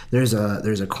general, there's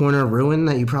a corner ruin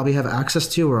that you probably have access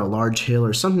to, or a large hill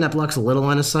or something that blocks a little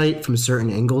line of sight from certain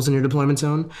angles in your deployment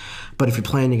zone. But if you're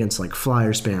playing against like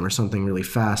flyer spam or something really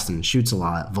fast and shoots a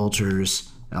lot,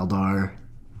 vultures, Eldar,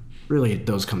 really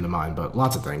those come to mind, but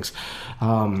lots of things.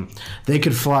 They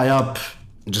could fly up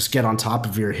and just get on top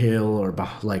of your hill or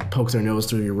like poke their nose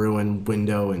through your ruin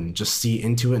window and just see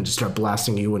into it and just start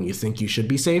blasting you when you think you should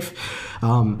be safe.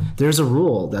 There's a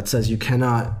rule that says you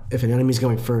cannot, if an enemy's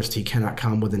going first, he cannot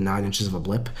come within 9 inches of a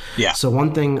blip. Yeah. So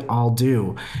one thing I'll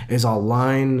do is I'll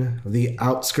line the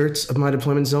outskirts of my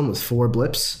deployment zone with 4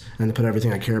 blips and put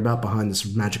everything I care about behind this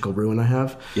magical ruin I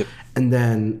have. Yep. And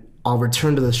then I'll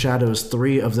return to the shadows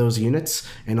 3 of those units,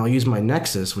 and I'll use my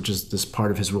Nexus, which is this part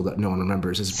of his rule that no one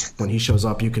remembers, is when he shows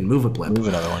up, you can move a blip. Move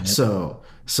another one. Yeah.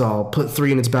 So I'll put 3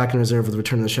 units back in reserve with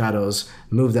Return to the Shadows,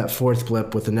 move that 4th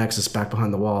blip with the Nexus back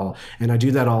behind the wall, and I do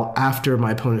that all after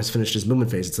my opponent has finished his movement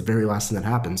phase. It's the very last thing that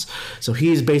happens. So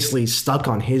he's basically stuck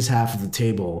on his half of the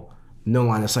table, no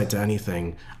line of sight to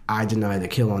anything. I deny the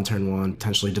kill on turn 1,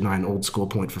 potentially deny an old school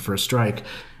point for first strike,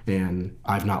 and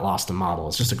I've not lost a model.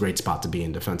 It's just a great spot to be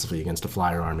in defensively against a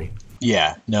flyer army.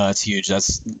 Yeah, no, that's huge.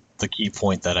 That's the key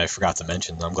point that I forgot to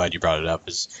mention. I'm glad you brought it up.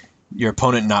 Is your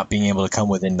opponent not being able to come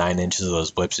within 9 inches of those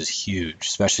blips is huge,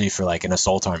 especially for like an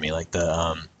assault army, like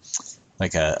the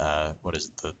what is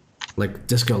it, the like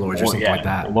Disco Lords or something like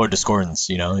that. Lord Discordance.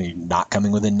 You know, you're not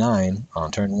coming within 9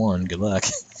 on turn 1. Good luck.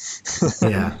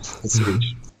 Yeah, it's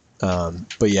huge.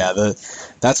 But yeah,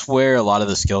 that's where a lot of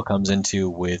the skill comes into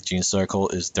with Genestealer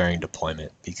Cult is during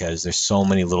deployment, because there's so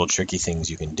many little tricky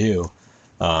things you can do.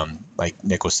 Like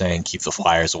Nick was saying, keep the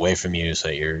flyers away from you so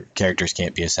that your characters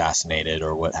can't be assassinated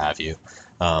or what have you.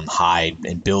 Hide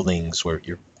in buildings where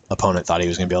your opponent thought he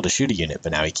was going to be able to shoot a unit,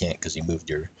 but now he can't because he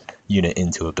moved your unit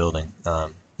into a building.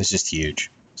 It's just huge.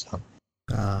 So.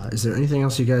 Is there anything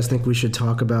else you guys think we should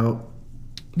talk about?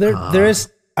 There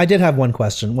is. I did have one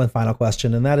final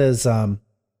question, and that is, I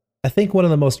think one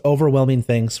of the most overwhelming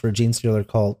things for Genestealer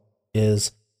Cult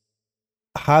is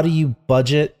how do you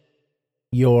budget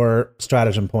your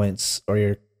stratagem points, or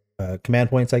your command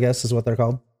points, I guess is what they're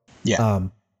called. Yeah.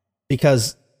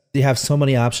 Because you have so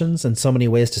many options and so many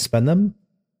ways to spend them.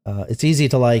 It's easy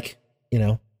to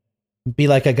be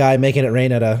like a guy making it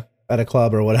rain at a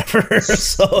club or whatever.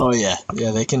 So. Oh yeah,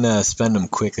 they can spend them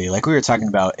quickly, like we were talking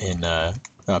about in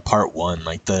part 1.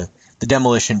 Like the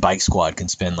demolition bike squad can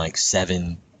spend like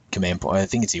 7 command points. I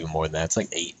think it's even more than that. It's like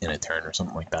 8 in a turn or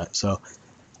something like that. So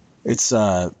it's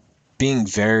being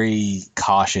very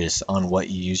cautious on what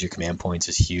you use your command points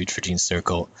is huge for Genestealer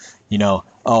Cult.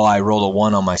 I rolled a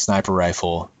 1 on my sniper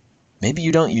rifle. Maybe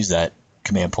you don't use that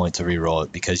command point to reroll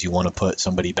it because you want to put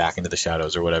somebody back into the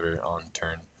shadows or whatever on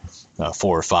turn 4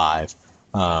 or 5.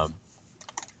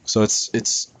 So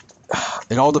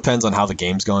it all depends on how the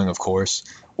game's going, of course,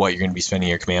 what you're going to be spending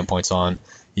your command points on.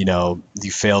 You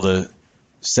failed a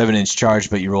 7-inch charge,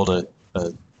 but you rolled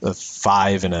a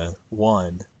 5 and a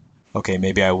 1. Okay,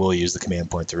 maybe I will use the command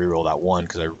point to reroll that 1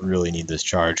 because I really need this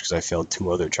charge because I failed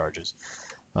 2 other charges.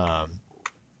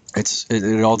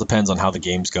 It all depends on how the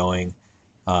game's going.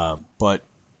 But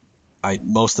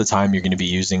most of the time you're going to be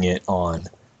using it on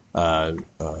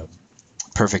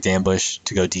Perfect Ambush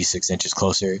to go D6 inches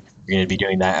closer. You're going to be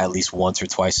doing that at least once or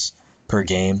twice per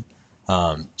game.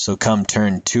 So come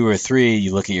turn 2 or 3,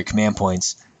 you look at your command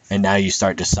points, and now you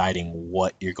start deciding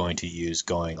what you're going to use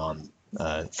going on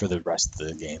for the rest of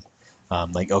the game.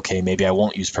 Okay, maybe I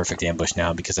won't use Perfect Ambush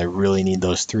now because I really need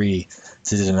those 3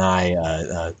 to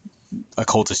deny a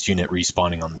cultist unit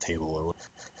respawning on the table,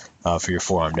 or for your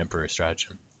 4-armed Emperor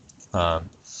stratagem.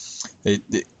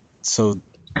 So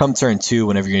come turn 2,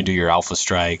 whenever you're going to do your Alpha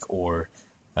Strike or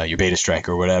your Beta Strike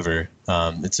or whatever,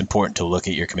 it's important to look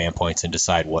at your command points and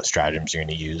decide what stratagems you're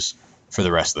going to use for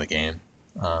the rest of the game.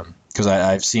 Because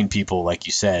I've seen people, like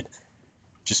you said,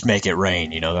 just make it rain.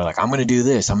 They're like, I'm going to do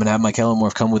this. I'm going to have my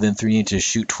Kelermorph come within 3 inches,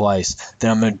 shoot twice.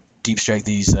 Then I'm going to deep strike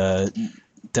these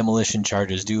demolition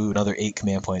charges, do another 8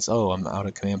 command points. Oh, I'm out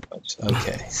of command points.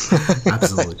 Okay.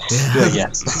 Absolutely.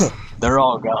 Yes. They're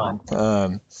all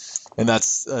gone. And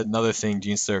that's another thing.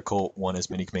 Genestealer Cult want as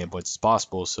many command points as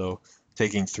possible. So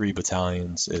taking 3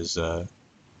 battalions is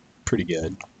pretty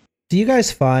good. Do you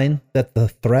guys find that the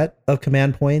threat of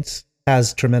command points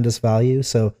has tremendous value?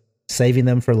 So saving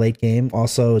them for late game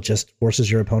also just forces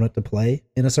your opponent to play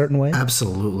in a certain way?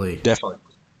 Absolutely. Definitely.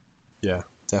 Yeah,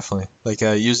 definitely. Like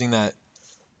using that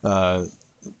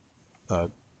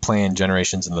plan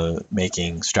generations in the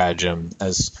making stratagem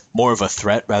as more of a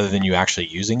threat rather than you actually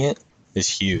using it is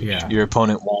huge. Yeah. Your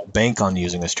opponent won't bank on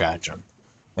using a stratagem.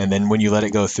 And then when you let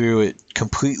it go through, it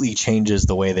completely changes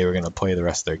the way they were going to play the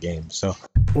rest of their game. So,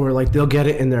 or like they'll get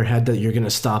it in their head that you're going to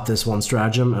stop this one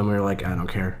stratagem, and we're like, I don't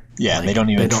care. Yeah, like, they don't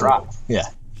even try. Yeah.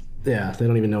 Yeah, they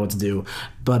don't even know what to do.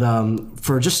 But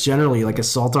for just generally like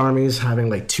assault armies, having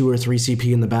like 2 or 3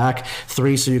 CP in the back,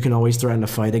 3 so you can always threaten a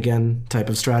fight again type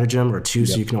of stratagem, or 2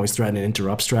 so you can always threaten an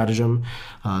interrupt stratagem.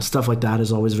 Stuff like that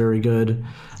is always very good.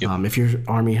 Yep. If your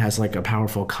army has like a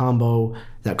powerful combo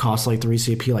that costs like 3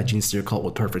 CP, like Genestealer Cult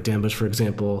with Perfect Ambush, for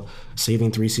example,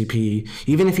 saving 3 CP,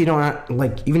 even if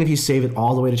you save it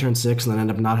all the way to turn 6 and then end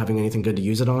up not having anything good to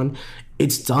use it on,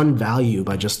 it's done value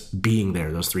by just being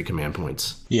there, those 3 command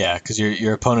points. Yeah, because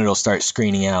your opponent will start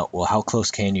screening out, well, how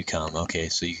close can you come? Okay,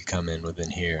 so you can come in within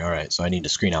here. All right, so I need to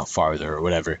screen out farther or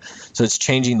whatever. So it's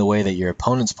changing the way that your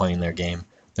opponent's playing their game.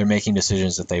 They're making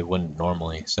decisions that they wouldn't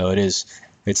normally. So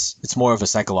it's more of a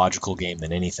psychological game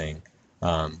than anything.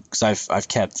 Because I've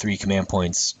kept 3 command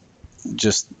points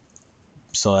just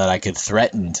so that I could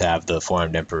threaten to have the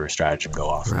Four-Armed Emperor stratagem go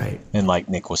off. Right. And like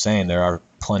Nick was saying, there are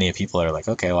plenty of people that are like,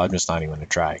 okay, well, I'm just not even going to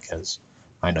try because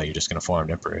I know you're just going to Four-Armed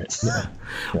Emperor it. Yeah.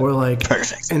 Or like,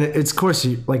 Perfect. And it's of course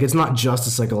it's not just a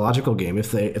psychological game.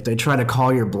 If they try to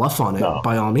call your bluff on it,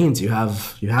 by all means, you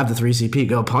have the 3 CP.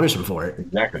 Go punish them for it.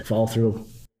 Exactly. Fall through.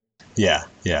 Yeah,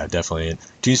 definitely. And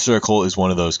Genestealer Cult is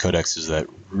one of those codexes that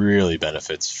really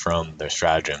benefits from their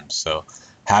stratagems. So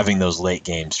having those late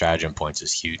game stratagem points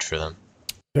is huge for them.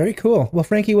 Very cool. Well,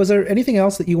 Frankie, was there anything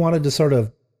else that you wanted to sort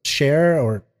of share,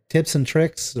 or tips and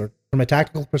tricks, or from a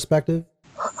tactical perspective?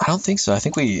 I don't think so. I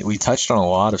think we touched on a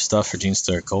lot of stuff for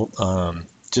Genestealer Cult.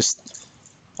 Just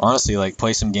honestly, like,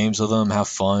 play some games with them, have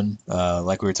fun.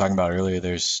 Like we were talking about earlier,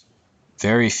 there's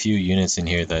very few units in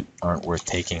here that aren't worth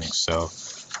taking. So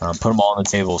put them all on the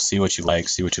table, see what you like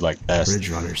best. Bridge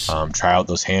runners. Try out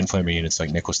those hand flamer units like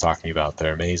Nick was talking about.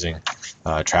 They're amazing.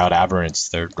 Try out Aberrants.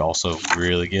 They're also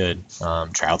really good.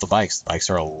 Try out the bikes. The bikes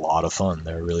are a lot of fun.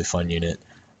 They're a really fun unit.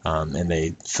 And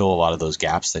they fill a lot of those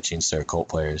gaps that Genestealer Cult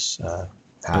players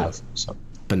have. So,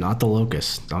 but not the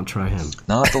Locust. Don't try him.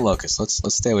 Not the Locust.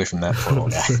 Let's stay away from that portal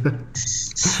guy.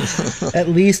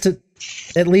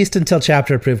 At least until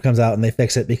Chapter Approved comes out and they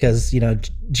fix it, because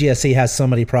GSC has so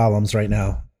many problems right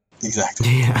now. Exactly.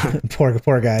 Yeah.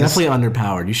 Poor guys. Definitely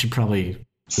underpowered. You should probly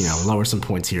lower some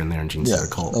points here and there in Genestealer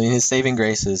Cult. I mean, his saving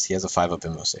grace is he has a 5-up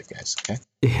Invo save, guys. Okay.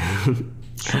 Yeah.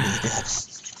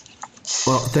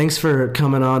 Well, thanks for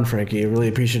coming on, Frankie. I really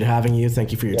appreciate having you.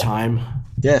 Thank you for your time.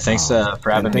 Yeah, thanks for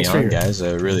having me on, guys.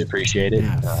 I really appreciate it.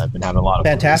 Yeah. I've been having a lot of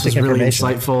fantastic fun. This information.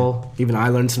 Really insightful. Even I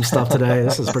learned some stuff today.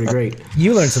 This is pretty great.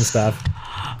 You learned some stuff.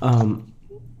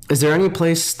 Is there any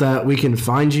place that we can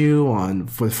find you on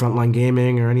for Frontline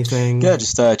Gaming or anything? Yeah,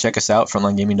 just check us out,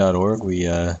 frontlinegaming.org. We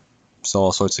sell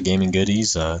all sorts of gaming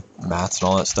goodies, mats and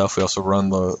all that stuff. We also run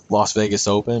the Las Vegas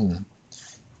Open and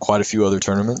quite a few other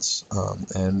tournaments,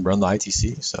 and run the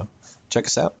ITC. So check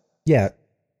us out. Yeah.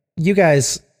 You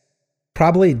guys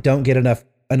probably don't get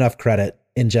enough credit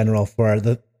in general for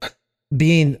the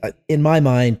being, in my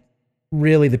mind,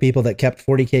 really the people that kept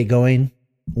 40K going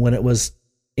when it was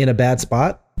in a bad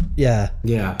spot.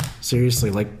 Yeah, seriously,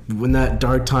 like when that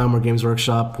dark time where Games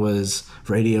Workshop was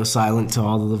radio silent to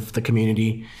all of the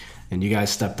community, and you guys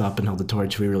stepped up and held the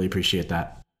torch, we really appreciate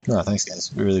that. No, thanks,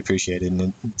 guys. We really appreciate it.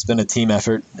 And it's been a team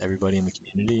effort, everybody in the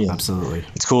community. And absolutely.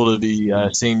 It's cool to be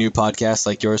seeing new podcasts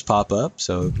like yours pop up.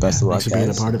 So best of luck, guys. Thanks for being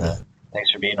a part of it.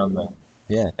 Thanks for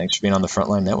being on the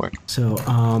Frontline Network. So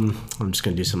I'm just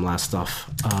going to do some last stuff.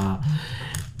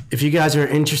 If you guys are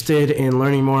interested in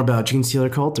learning more about Genestealer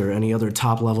Cult or any other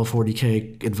top level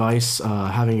 40K advice,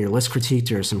 having your list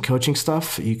critiqued or some coaching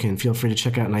stuff, you can feel free to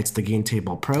check out Knights of the Game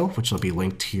Table Pro, which will be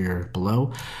linked here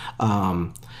below.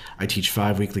 I teach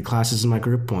 5 weekly classes in my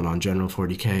group, one on General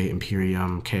 40K,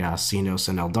 Imperium, Chaos, Xenos,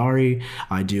 and Eldari.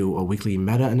 I do a weekly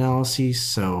meta-analysis,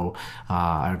 so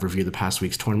I review the past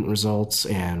week's tournament results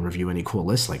and review any cool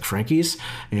lists like Frankie's,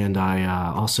 and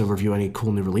I also review any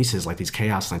cool new releases like these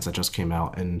Chaos Knights that just came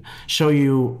out and show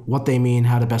you what they mean,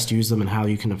 how to best use them, and how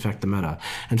you can affect the meta.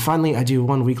 And finally, I do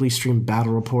one weekly stream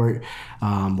battle report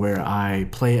where I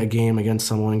play a game against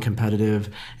someone competitive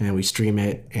and we stream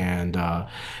it, and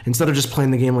instead of just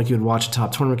playing the game like you would watch a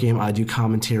top tournament game, I do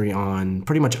commentary on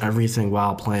pretty much everything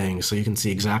while playing, so you can see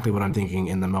exactly what I'm thinking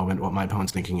in the moment, what my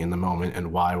opponent's thinking in the moment,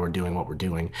 and why we're doing what we're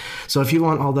doing. So if you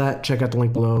want all that, check out the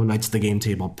link below, Knights of the Game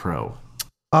Table Pro.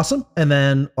 Awesome. And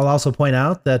then I'll also point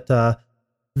out that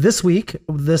this week,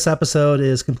 this episode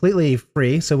is completely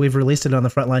free, so we've released it on the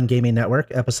Frontline Gaming Network,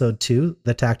 episode 2,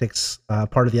 the tactics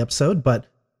part of the episode, but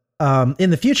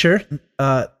in the future,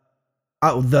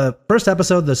 the first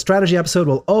episode, the strategy episode,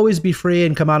 will always be free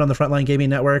and come out on the Frontline Gaming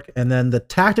Network. And then the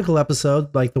tactical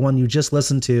episode, like the one you just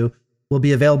listened to, will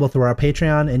be available through our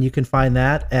Patreon. And you can find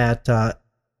that at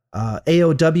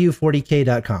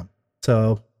AOW40k.com.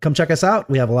 So come check us out.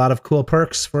 We have a lot of cool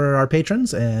perks for our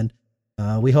patrons, and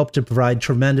we hope to provide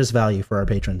tremendous value for our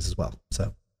patrons as well.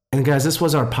 So. And guys, this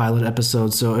was our pilot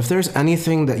episode, so if there's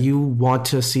anything that you want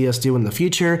to see us do in the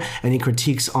future, any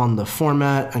critiques on the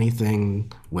format,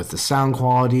 anything with the sound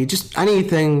quality, just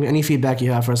anything, any feedback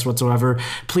you have for us whatsoever,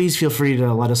 please feel free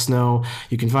to let us know.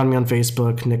 You can find me on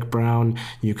Facebook, Nick Brown.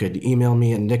 You could email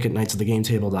me at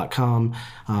nick@knightsofthegametable.com.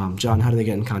 John, how do they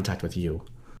get in contact with you?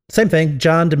 Same thing,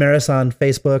 John Damaris on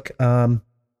Facebook.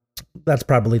 That's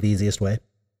probably the easiest way.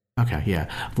 Okay, yeah.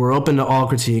 We're open to all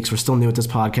critiques. We're still new at this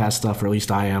podcast stuff, or at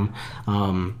least I am.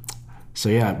 So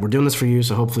yeah, we're doing this for you,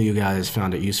 so hopefully you guys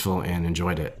found it useful and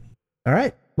enjoyed it. All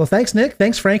right. Well, thanks, Nick.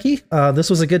 Thanks, Frankie. This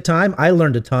was a good time. I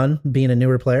learned a ton being a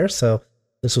newer player, so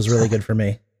this was really good for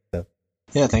me. So.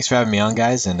 Yeah, thanks for having me on,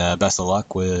 guys, and best of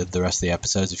luck with the rest of the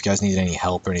episodes. If you guys need any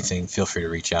help or anything, feel free to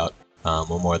reach out.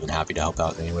 We're more than happy to help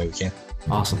out any way we can.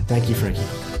 Awesome. Thank you, Frankie.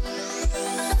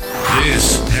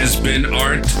 This has been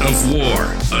Art of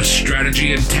War, a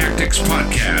strategy and tactics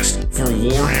podcast for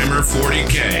Warhammer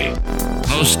 40K.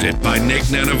 Hosted by Nick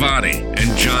Nanavati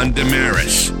and John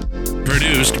Damaris.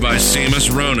 Produced by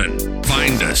Seamus Ronan.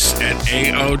 Find us at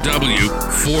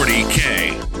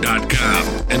AOW40k.com.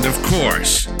 And of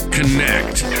course,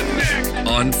 connect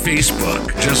on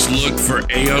Facebook. Just look for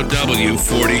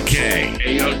AOW40K.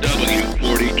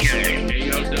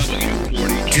 AOW40K.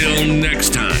 AOW40K. Till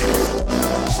next time.